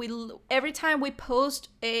 We every time we post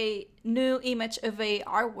a new image of a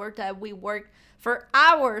artwork that we worked for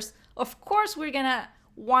hours, of course we're gonna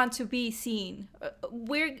want to be seen.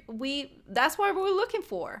 We that's what we're looking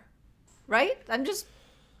for, right? I'm just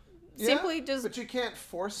simply just. But you can't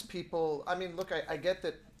force people. I mean, look, I get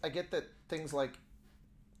that. I get that things like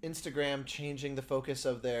Instagram changing the focus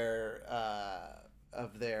of their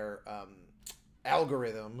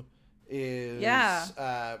algorithm is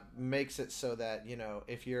makes it so that, you know,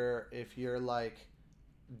 if you're like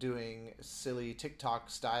doing silly TikTok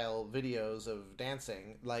style videos of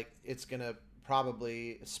dancing, like it's gonna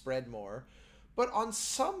probably spread more. But on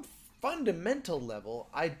some fundamental level,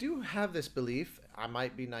 I do have this belief, I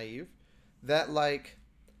might be naive, that like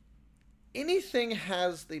anything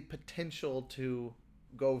has the potential to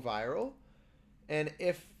go viral, and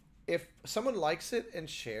if someone likes it and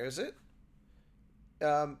shares it,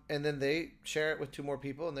 and then they share it with two more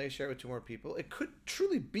people, and they share it with two more people, it could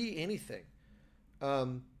truly be anything.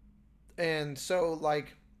 And so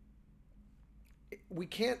like we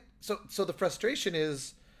can't. So the frustration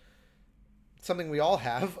is something we all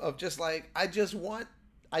have of just like I just want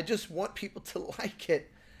people to like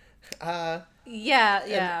it. And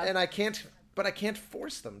I can't, but I can't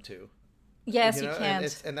force them to. Yes, you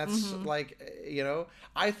can't. And that's like, you know,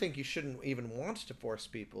 I think you shouldn't even want to force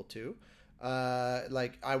people to.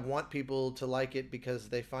 Like I want people to like it because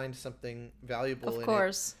they find something valuable in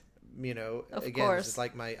it. You know, again, this is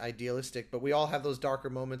like my idealistic, but we all have those darker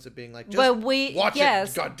moments of being like, just watch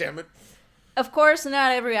it, God damn it. Of course,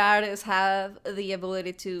 not every artist have the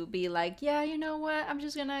ability to be like, yeah, you know what, I'm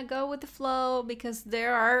just gonna go with the flow because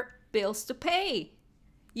there are bills to pay.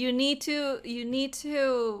 You need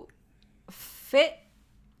to fit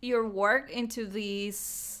your work into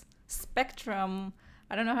this spectrum.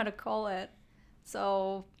 I don't know how to call it.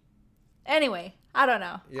 So anyway, I don't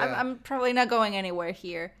know. Yeah. I'm probably not going anywhere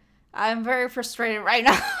here. I'm very frustrated right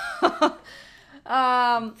now.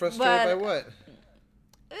 Frustrated by what?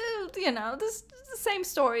 You know, this the same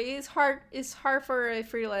story. It's hard for a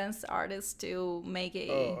freelance artist to make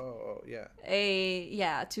to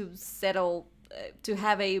settle, to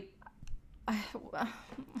have a I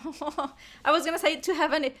was gonna say to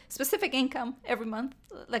have a specific income every month,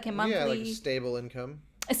 like a monthly, like a stable income.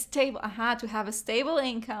 To have a stable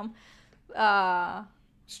income.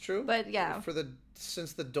 It's true. But yeah,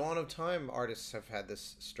 since the dawn of time, artists have had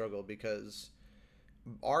this struggle because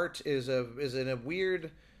art is in a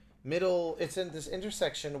weird middle. It's in this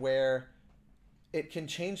intersection where it can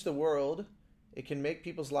change the world, it can make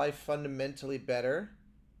people's life fundamentally better,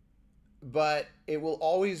 but it will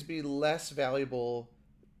always be less valuable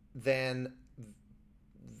than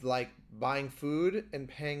like buying food and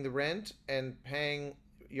paying the rent and paying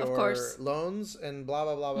your loans and blah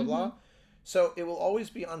blah blah blah blah. So it will always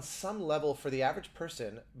be on some level for the average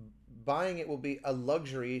person. Buying it will be a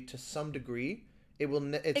luxury to some degree.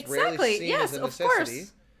 It's rarely seen as a necessity. Of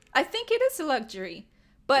course. I think it is a luxury.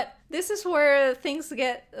 But this is where things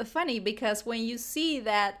get funny, because when you see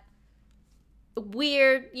that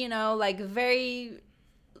weird, you know, like very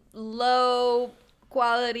low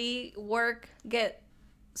quality work get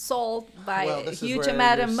sold by a huge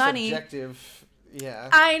amount of money. Subjective, yeah.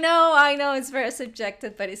 I know it's very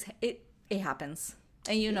subjective, but it happens.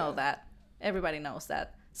 And you know that. Everybody knows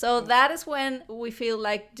that. So that is when we feel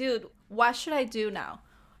like, dude, what should I do now?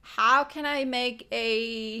 How can I make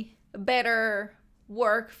a better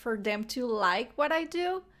work for them to like what I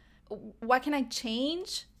do? What can I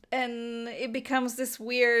change? And it becomes this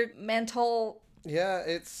weird mental... Yeah,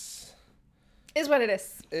 it's what it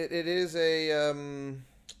is. It is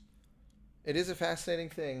a fascinating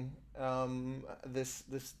thing. This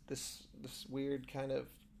weird kind of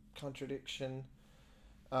contradiction.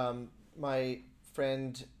 My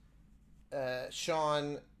friend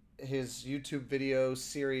Sean, his YouTube video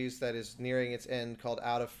series that is nearing its end called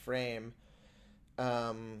Out of Frame,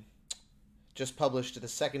 just published the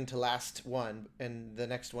second to last one, and the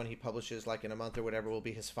next one he publishes like in a month or whatever will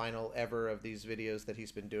be his final ever of these videos that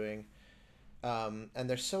he's been doing. And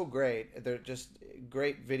they're so great. They're just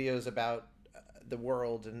great videos about the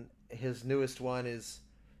world, and his newest one is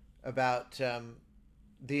about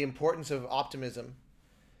the importance of optimism.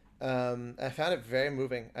 I found it very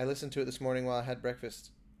moving. I listened to it this morning while I had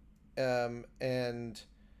breakfast. And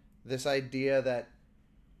this idea that,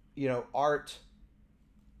 you know, art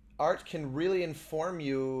can really inform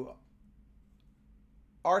you.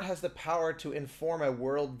 Art has the power to inform a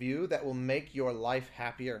worldview that will make your life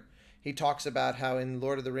happier. He talks about how in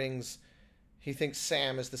Lord of the Rings, he thinks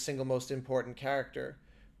Sam is the single most important character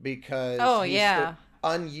because Oh he's the yeah.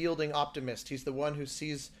 unyielding optimist. He's the one who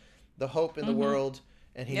sees the hope in the world,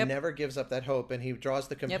 and he Yep. never gives up that hope. And he draws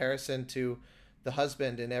the Yep. comparison to the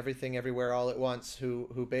husband in Everything Everywhere All at Once,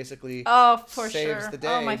 who basically Oh, for saves sure. the day.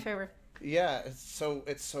 Oh, my favorite. Yeah,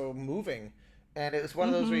 it's so moving, and it was one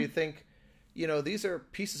of those where you think, you know, these are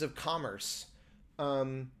pieces of commerce,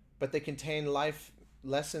 but they contain life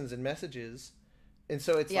lessons and messages, and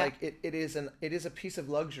so it's Yeah. like it is a piece of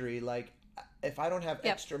luxury. Like, if I don't have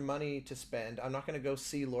Yep. extra money to spend, I'm not going to go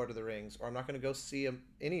see Lord of the Rings, or I'm not going to go see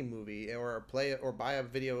any movie, or play or buy a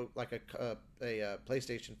video like a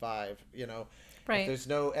PlayStation 5. You know, if Right. there's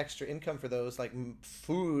no extra income for those, like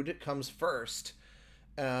food comes first.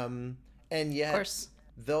 And Of yet course.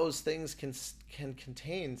 those things can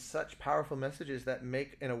contain such powerful messages that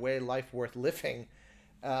make, in a way, life worth living.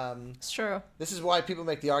 It's true. This is why people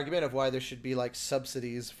make the argument of why there should be like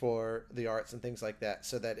subsidies for the arts and things like that,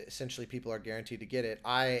 so that essentially people are guaranteed to get it.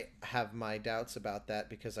 I have my doubts about that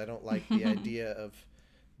because I don't like the idea of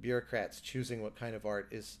bureaucrats choosing what kind of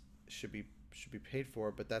art should be paid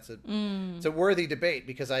for. But that's it's a worthy debate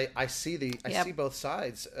because I see Yep. see both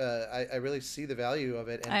sides. I really see the value of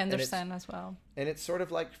it. And, I understand as well. and it's sort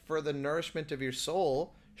of like, for the nourishment of your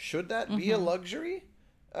soul, should that be a luxury?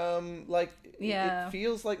 Like, Yeah. it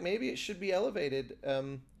feels like maybe it should be elevated.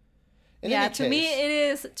 In Yeah, any to me case- it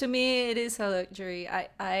is. To me, it is a luxury.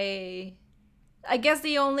 I guess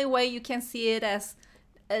the only way you can see it as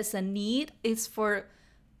a need is for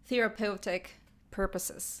therapeutic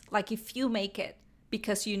purposes. Like if you make it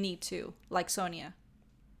because you need to, like Sonia,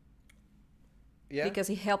 yeah. because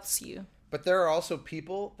it helps you. But there are also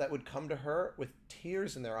people that would come to her with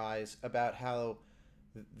tears in their eyes about how,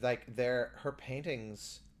 like, her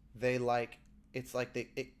paintings, they like, it's like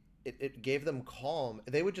it gave them calm.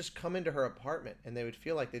 They would just come into her apartment and they would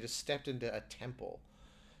feel like they just stepped into a temple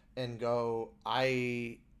and go,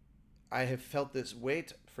 I have felt this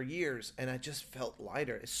weight for years and I just felt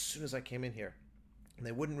lighter as soon as I came in here. And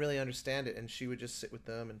they wouldn't really understand it, and she would just sit with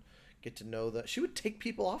them and get to know them. She would take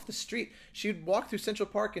people off the street. She would walk through Central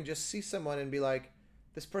Park and just see someone and be like,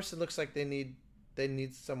 this person looks like they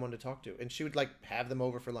need someone to talk to. And she would like have them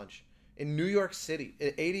over for lunch. In New York City,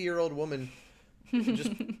 an 80-year-old woman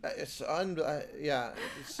just yeah.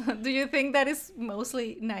 Do you think that is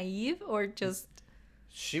mostly naive or just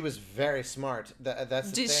She was very smart. That's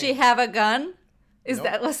the did thing. she have a gun? Is Nope.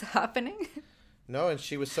 that what's happening? No, and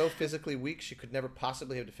she was so physically weak she could never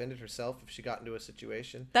possibly have defended herself if she got into a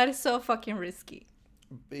situation. That is so fucking risky.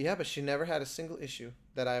 But yeah, but she never had a single issue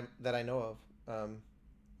that I know of.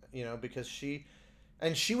 You know, because she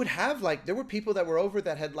would have, like, there were people that were over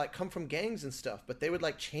that had like come from gangs and stuff, but they would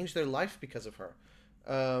like change their life because of her.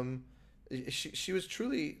 She was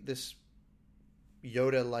truly this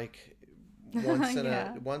Yoda, like,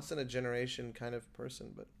 Yeah. once in a generation kind of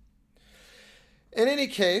person. But in any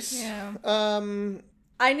case, Yeah.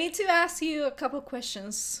 I need to ask you a couple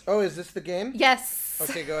questions. Oh, is this the game? Yes.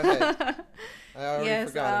 Okay, go ahead. I already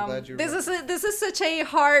forgot. I'm glad you. This is such a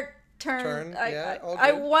hard turn. Yeah, all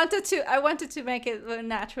I good. wanted to make it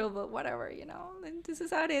natural, but whatever, you know. And this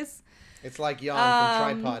is how it is. It's like Jan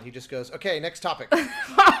from Tripod. He just goes, "Okay, next topic."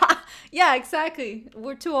 Yeah, exactly.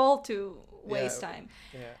 We're too old to waste time.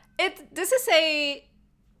 Yeah. This is a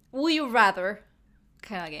will you rather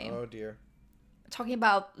kind of game. Oh dear. Talking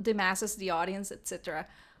about the masses, the audience, etc.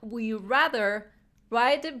 Would you rather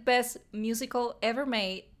write the best musical ever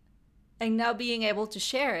made and not being able to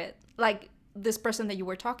share it, like this person that you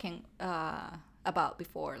were talking about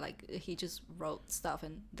before, like he just wrote stuff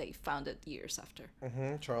and they found it years after,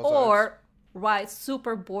 Charles. or write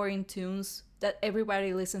super boring tunes that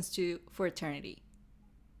everybody listens to for eternity?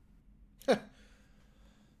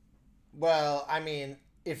 Well, I mean,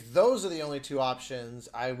 if those are the only two options,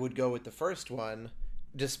 I would go with the first one,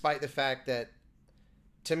 despite the fact that,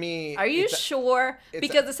 to me, Are you sure? it's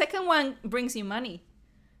Because the second one brings you money.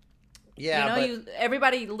 yeah, You know,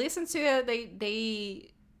 everybody listens to it.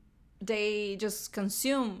 They just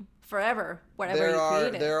consume forever whatever you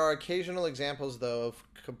created. there are occasional examples though of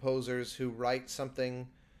composers who write something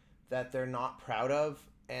that they're not proud of,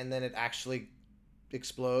 and then it actually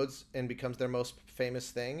explodes and becomes their most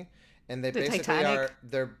famous thing. And they The basically Titanic?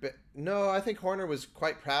 No, I think Horner was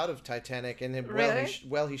quite proud of Titanic, and Really?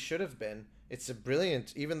 he should have been. It's a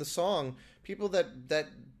brilliant, even the song. People that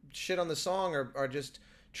shit on the song are just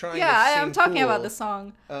trying Yeah, to seem I'm talking about cool. the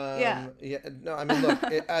song. Yeah. Yeah. No, I mean, look,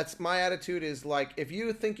 it's my attitude is like, if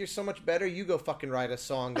you think you're so much better, you go fucking write a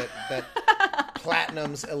song that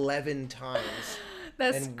platinums 11 times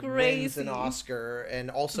That's and crazy. wins an Oscar, and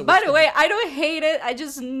also. By the way, I don't hate it. I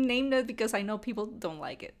just named it because I know people don't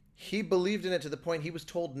like it. He believed in it to the point he was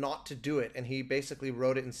told not to do it, and he basically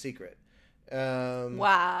wrote it in secret.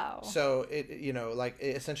 Wow. So it, like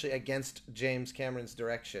essentially against James Cameron's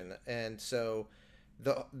direction, and so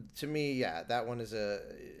to me, yeah, that one is a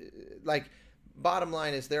like. Bottom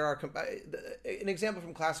line is there are an example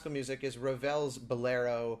from classical music is Ravel's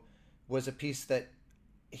Bolero was a piece that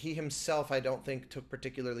he himself I don't think took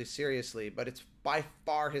particularly seriously, but it's by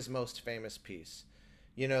far his most famous piece.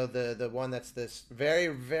 You know, the one that's this very,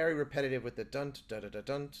 very repetitive with the dun da da da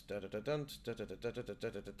dun da da da dun da da da da da da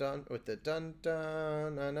da dun with the dun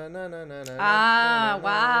dun na na na na na na. Ah,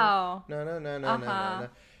 wow. Na na na na na.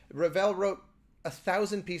 Ravel wrote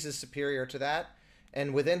 1,000 pieces superior to that,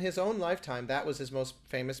 and within his own lifetime, that was his most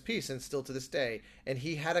famous piece, and still to this day. And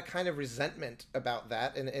he had a kind of resentment about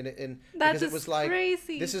that, and because it was like,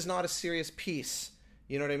 crazy. This is not a serious piece.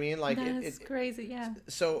 You know what I mean? Like it's crazy, yeah.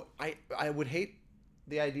 So I would hate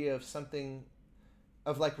the idea of something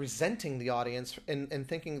of like resenting the audience and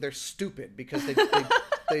thinking they're stupid because they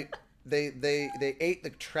ate the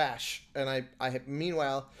trash, and I have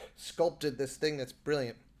meanwhile sculpted this thing that's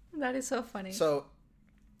brilliant. That is so funny. So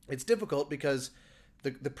it's difficult because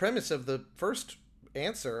the premise of the first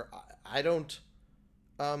answer, I don't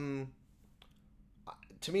to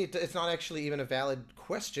me it's not actually even a valid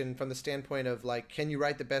question from the standpoint of like, can you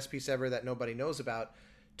write the best piece ever that nobody knows about?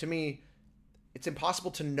 To me, it's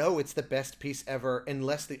impossible to know it's the best piece ever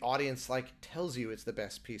unless the audience like tells you it's the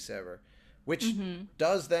best piece ever, which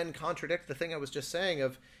does then contradict the thing I was just saying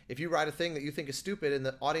of if you write a thing that you think is stupid and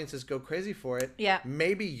the audiences go crazy for it,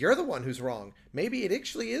 maybe you're the one who's wrong. Maybe it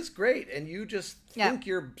actually is great and you just think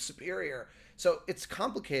you're superior. So it's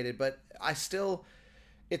complicated, but I still...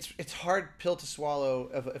 It's hard pill to swallow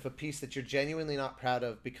of a piece that you're genuinely not proud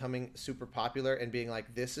of becoming super popular and being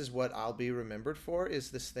like, this is what I'll be remembered for,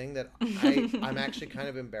 is this thing that I'm actually kind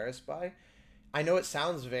of embarrassed by. I know it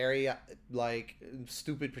sounds very like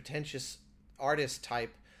stupid, pretentious artist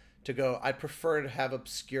type to go, I prefer to have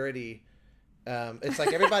obscurity. It's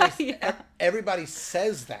like everybody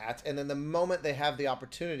says that, and then the moment they have the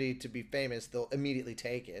opportunity to be famous, they'll immediately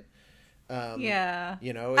take it.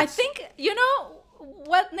 You know, I think, you know,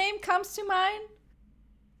 what name comes to mind?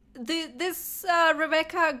 This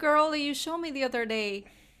Rebecca girl that you showed me the other day.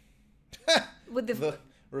 With the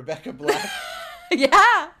Rebecca Black.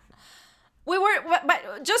 Yeah. We were,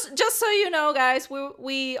 but just so you know, guys,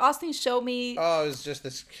 we Austin showed me. Oh, it was just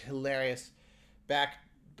this hilarious back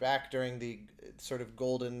during the sort of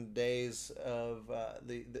golden days of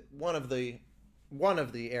the one of the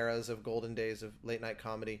eras of golden days of late night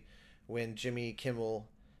comedy, when Jimmy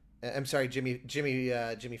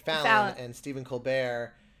Fallon and Stephen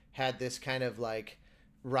Colbert had this kind of like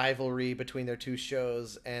rivalry between their two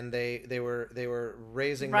shows, and they were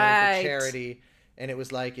raising money for charity, and it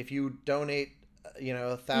was like, if you donate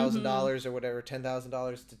 $1,000 or whatever,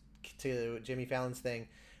 $10,000 to Jimmy Fallon's thing,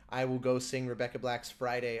 I will go sing Rebecca Black's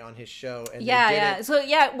Friday on his show. And so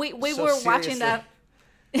we were watching that.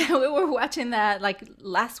 Yeah, we were watching that like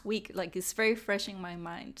last week. Like, it's very fresh in my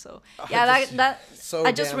mind. So yeah,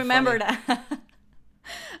 I just remember that.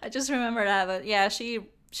 I just remember that. But yeah,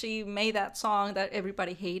 she made that song that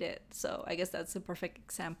everybody hated. So I guess that's a perfect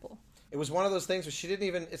example. It was one of those things where she didn't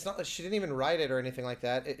even. It's not that she didn't even write it or anything like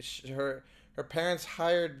that. Her parents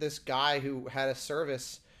hired this guy who had a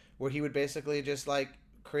service where he would basically just like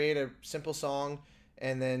create a simple song,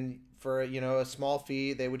 and then for a small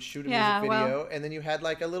fee they would shoot a music video, and then you had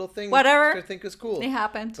like a little thing whatever I think was cool. It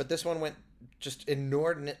happened. But this one went just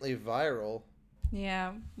inordinately viral.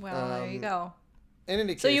 Yeah, well, there you go. In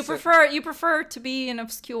any case, so you prefer to be an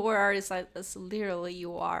obscure artist, as literally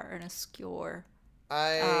you are an obscure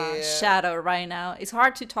shadow right now. It's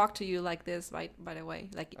hard to talk to you like this, by the way.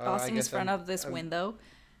 Like, Austin is in front of this window,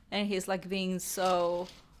 and he's like being so...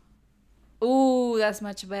 Ooh, that's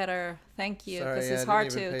much better. Thank you. Because it's hard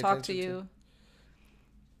to talk to you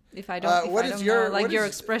if I don't, know your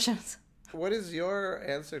expressions. What is your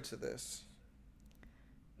answer to this?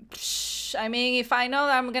 I mean, if I know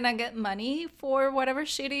that I'm gonna get money for whatever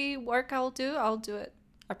shitty work I'll do it.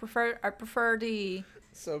 I prefer the...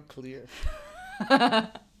 So clear.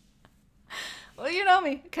 Well, you know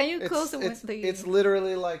me. Can you close the window? It's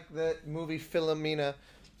literally like the movie Philomena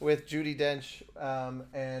with Judi Dench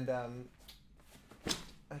and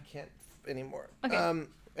I can't anymore. Okay.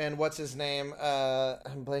 And what's his name?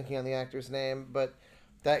 I'm blanking on the actor's name, but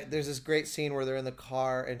that there's this great scene where they're in the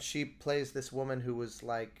car and she plays this woman who was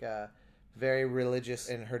like very religious,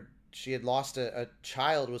 and she had lost a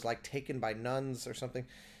child, was like taken by nuns or something,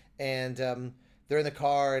 and they're in the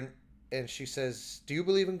car and she says, "Do you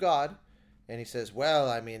believe in God?" And he says, "Well,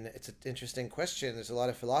 I mean, it's an interesting question. There's a lot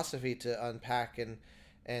of philosophy to unpack, and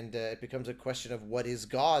it becomes a question of what is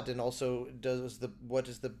God, and also what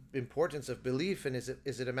is the importance of belief, and is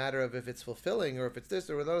it a matter of if it's fulfilling or if it's this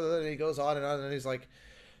or another?" And he goes on, and he's like,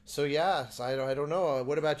 "So yeah, so I don't know.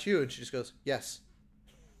 What about you?" And she just goes, "Yes."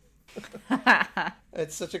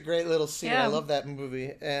 It's such a great little scene. Yeah. I love that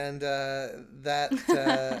movie, and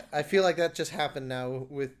I feel like that just happened now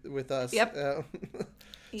with us. Yep.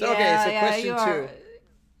 So question two.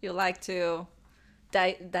 You like to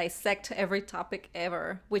dissect every topic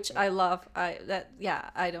ever, which I love.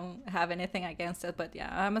 I don't have anything against it, but yeah,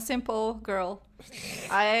 I'm a simple girl.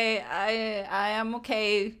 I am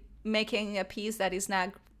okay making a piece that is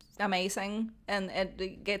not amazing and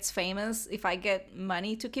it gets famous. If I get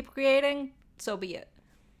money to keep creating, so be it.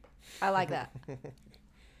 I like that.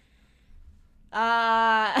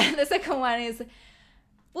 The second one is,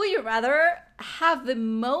 would you rather have the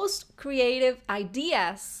most creative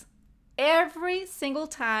ideas every single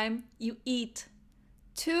time you eat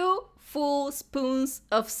 2 full spoons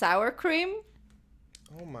of sour cream?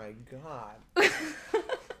 Oh my god.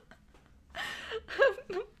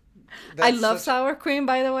 I love sour cream,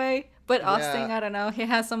 by the way, but Austin, I don't know, he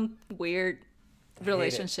has some weird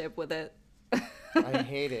relationship with it. I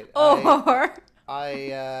hate it. Or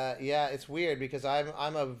yeah, it's weird because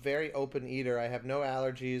I'm a very open eater. I have no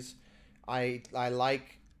allergies. I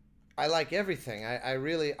like everything. I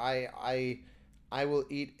will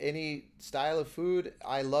eat any style of food.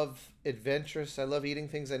 I love adventurous. I love eating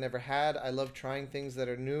things I never had. I love trying things that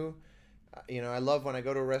are new. I love when I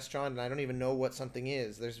go to a restaurant and I don't even know what something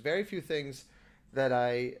is. There's very few things that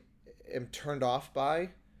I am turned off by.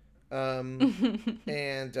 But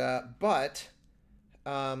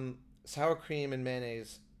sour cream and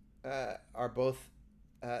mayonnaise are both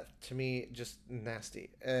to me just nasty.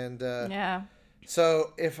 And yeah.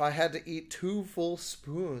 So if I had to eat 2 full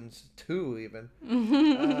spoons, 2 even,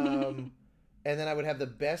 and then I would have the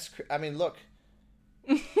best. I mean, look,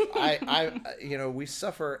 we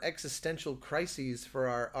suffer existential crises for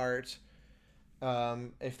our art.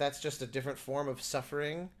 If that's just a different form of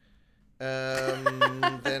suffering,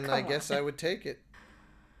 then I guess I would take it.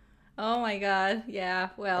 Oh my god, yeah,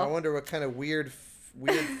 well. I wonder what kind of weird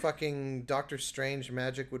fucking Doctor Strange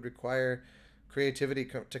magic would require creativity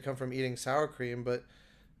to come from eating sour cream, but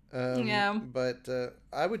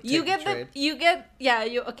I would take the trade.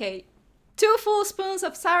 Okay. 2 full spoons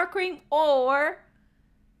of sour cream, or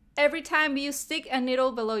every time you stick a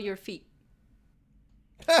needle below your feet.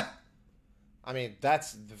 I mean,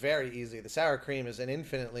 that's very easy. The sour cream is an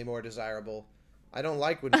infinitely more desirable. I don't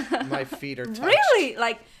like when my feet are touched. Really?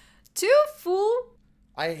 Like 2 full?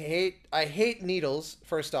 I hate needles,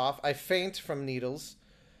 first off. I faint from needles.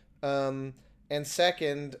 And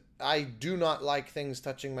second, I do not like things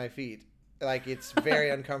touching my feet. Like, it's very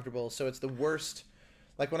uncomfortable. So it's the worst.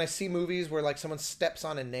 Like when I see movies where like someone steps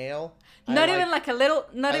on a nail. Not even like a little,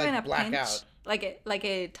 not even a black pinch. Out. Like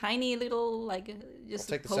a tiny little, like just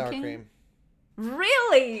I'll take poking. the sour cream.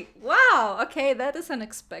 Really? Wow. Okay, that is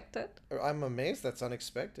unexpected. I'm amazed that's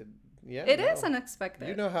unexpected. Yeah, it is unexpected.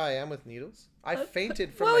 You know how I am with needles. I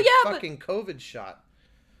fainted from fucking COVID shot.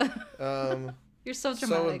 You're so dramatic.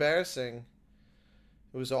 So embarrassing.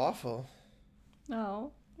 It was awful.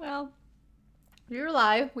 Oh, well, you're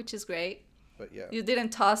alive, which is great. But yeah, you didn't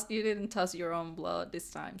toss your own blood this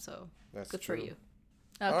time, so that's good true. for you.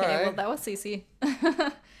 Okay, well that was easy.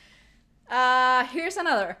 Here's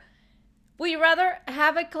another. Would you rather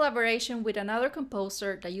have a collaboration with another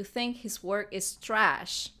composer that you think his work is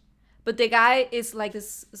trash, but the guy is like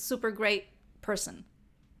this super great person,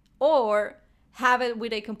 or have it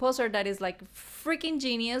with a composer that is like freaking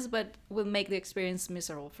genius but will make the experience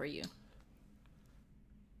miserable for you?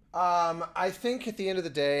 I think at the end of the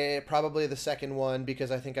day, probably the second one,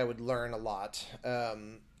 because I think I would learn a lot.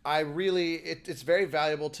 It's very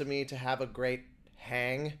valuable to me to have a great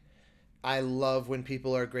hang. I love when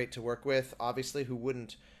people are great to work with, obviously, who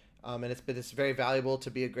wouldn't? But it's very valuable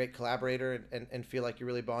to be a great collaborator and feel like you're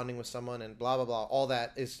really bonding with someone and blah, blah, blah. All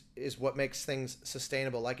that is what makes things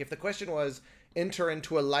sustainable. Like if the question was enter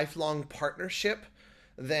into a lifelong partnership,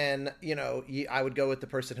 then, I would go with the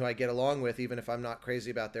person who I get along with, even if I'm not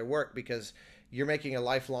crazy about their work, because you're making a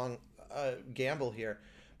lifelong gamble here.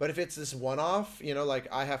 But if it's this one-off, like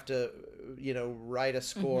I have to, write a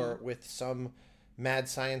score with some mad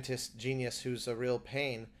scientist genius who's a real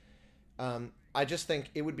pain, I just think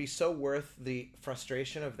it would be so worth the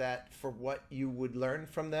frustration of that for what you would learn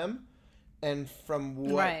from them and from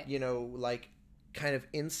what, Right. you know, like kind of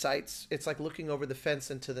insights. It's like looking over the fence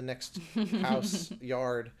into the next house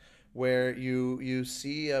yard where you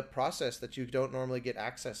see a process that you don't normally get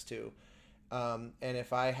access to. And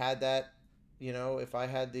if I had that, you know, if I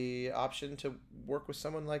had the option to work with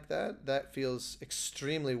someone like that, that feels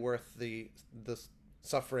extremely worth the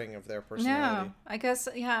suffering of their personality. Yeah, I guess,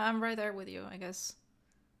 yeah, I'm right there with you. I guess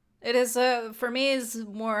it is, for me, is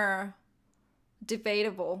more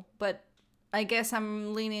debatable, but I guess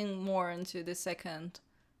I'm leaning more into the second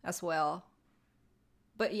as well.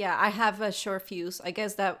 But yeah, I have a short fuse. I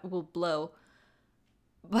guess that will blow.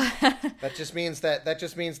 But That just means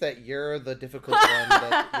that you're the difficult one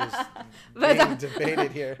that is But being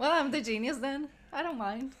debated here. well, I'm the genius then. I don't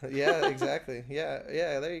mind. Yeah, exactly. Yeah,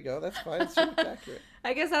 there you go. That's fine. It's super accurate.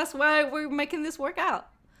 I guess that's why we're making this work out.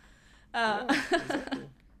 Yeah, exactly.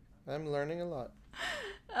 I'm learning a lot.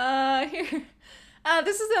 Here.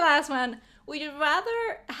 This is the last one. Would you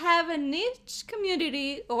rather have a niche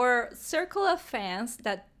community or circle of fans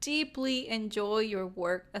that deeply enjoy your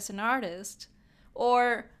work as an artist?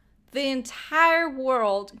 Or the entire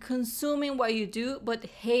world consuming what you do but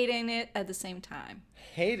hating it at the same time?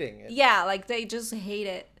 Hating it. Yeah, like they just hate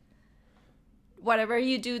it. Whatever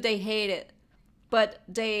you do, they hate it. But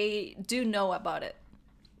they do know about it.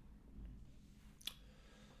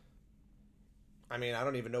 I mean, I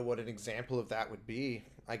don't even know what an example of that would be.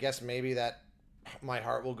 I guess maybe that my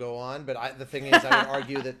heart will go on, but the thing is, I would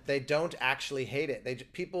argue that they don't actually hate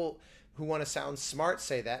it. People who want to sound smart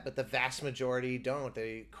say that, but the vast majority don't.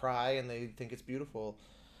 They cry and they think it's beautiful,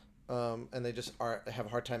 and they just have a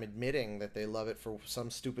hard time admitting that they love it for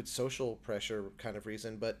some stupid social pressure kind of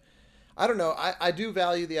reason. But I don't know. I do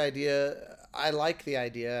value the idea. I like the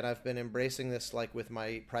idea, and I've been embracing this like with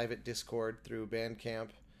my private Discord through Bandcamp.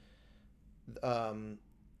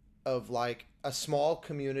 Of like a small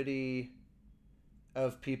community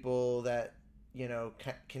of people that, you know,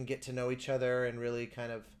 can get to know each other and really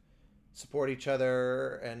kind of support each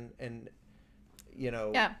other and you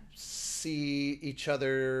know, Yeah. see each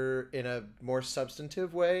other in a more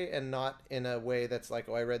substantive way and not in a way that's like,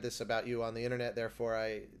 oh, I read this about you on the internet, therefore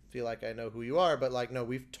I feel like I know who you are. But like, no,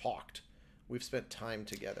 we've talked, we've spent time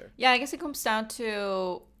together. Yeah, I guess it comes down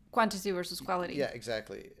to quantity versus quality. Yeah,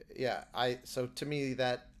 exactly. Yeah, so to me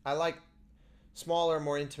that I like smaller,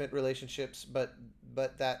 more intimate relationships, but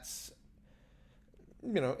that's,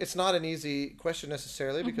 you know, it's not an easy question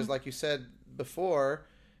necessarily because like you said before,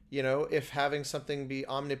 you know, if having something be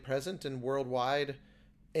omnipresent and worldwide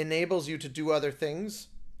enables you to do other things,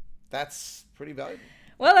 that's pretty valuable.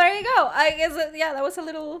 Well, there you go. I guess yeah, that was a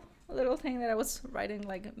little thing that I was writing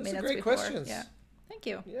like minutes great before. questions. Yeah, thank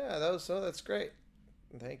you. Yeah, that's great.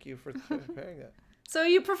 Thank you for preparing that. So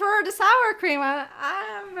you prefer the sour cream?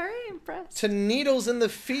 I'm very impressed. To needles in the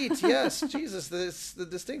feet, yes. Jesus, the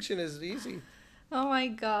distinction is easy. Oh my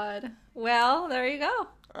god. Well, there you go.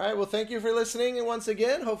 All right, well, thank you for listening. And once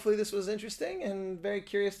again, hopefully this was interesting and very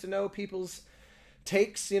curious to know people's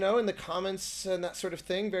takes, you know, in the comments and that sort of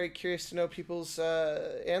thing. Very curious to know people's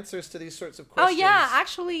answers to these sorts of questions. Oh yeah,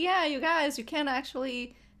 actually, yeah, you guys, you can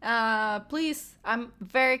actually, please, I'm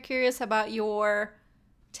very curious about your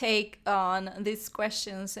take on these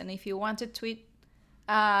questions, and if you want to tweet,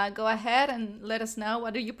 go ahead and let us know.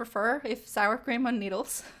 What do you prefer, if sour cream or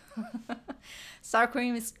needles? Sour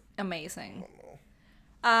cream is amazing.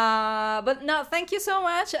 But no, thank you so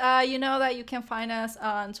much. You know that you can find us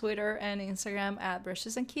on Twitter and Instagram at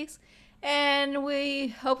Brushes and Keys, and we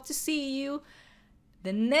hope to see you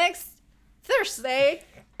the next Thursday,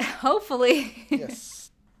 hopefully.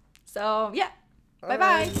 Yes. So yeah, All bye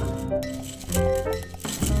right. bye.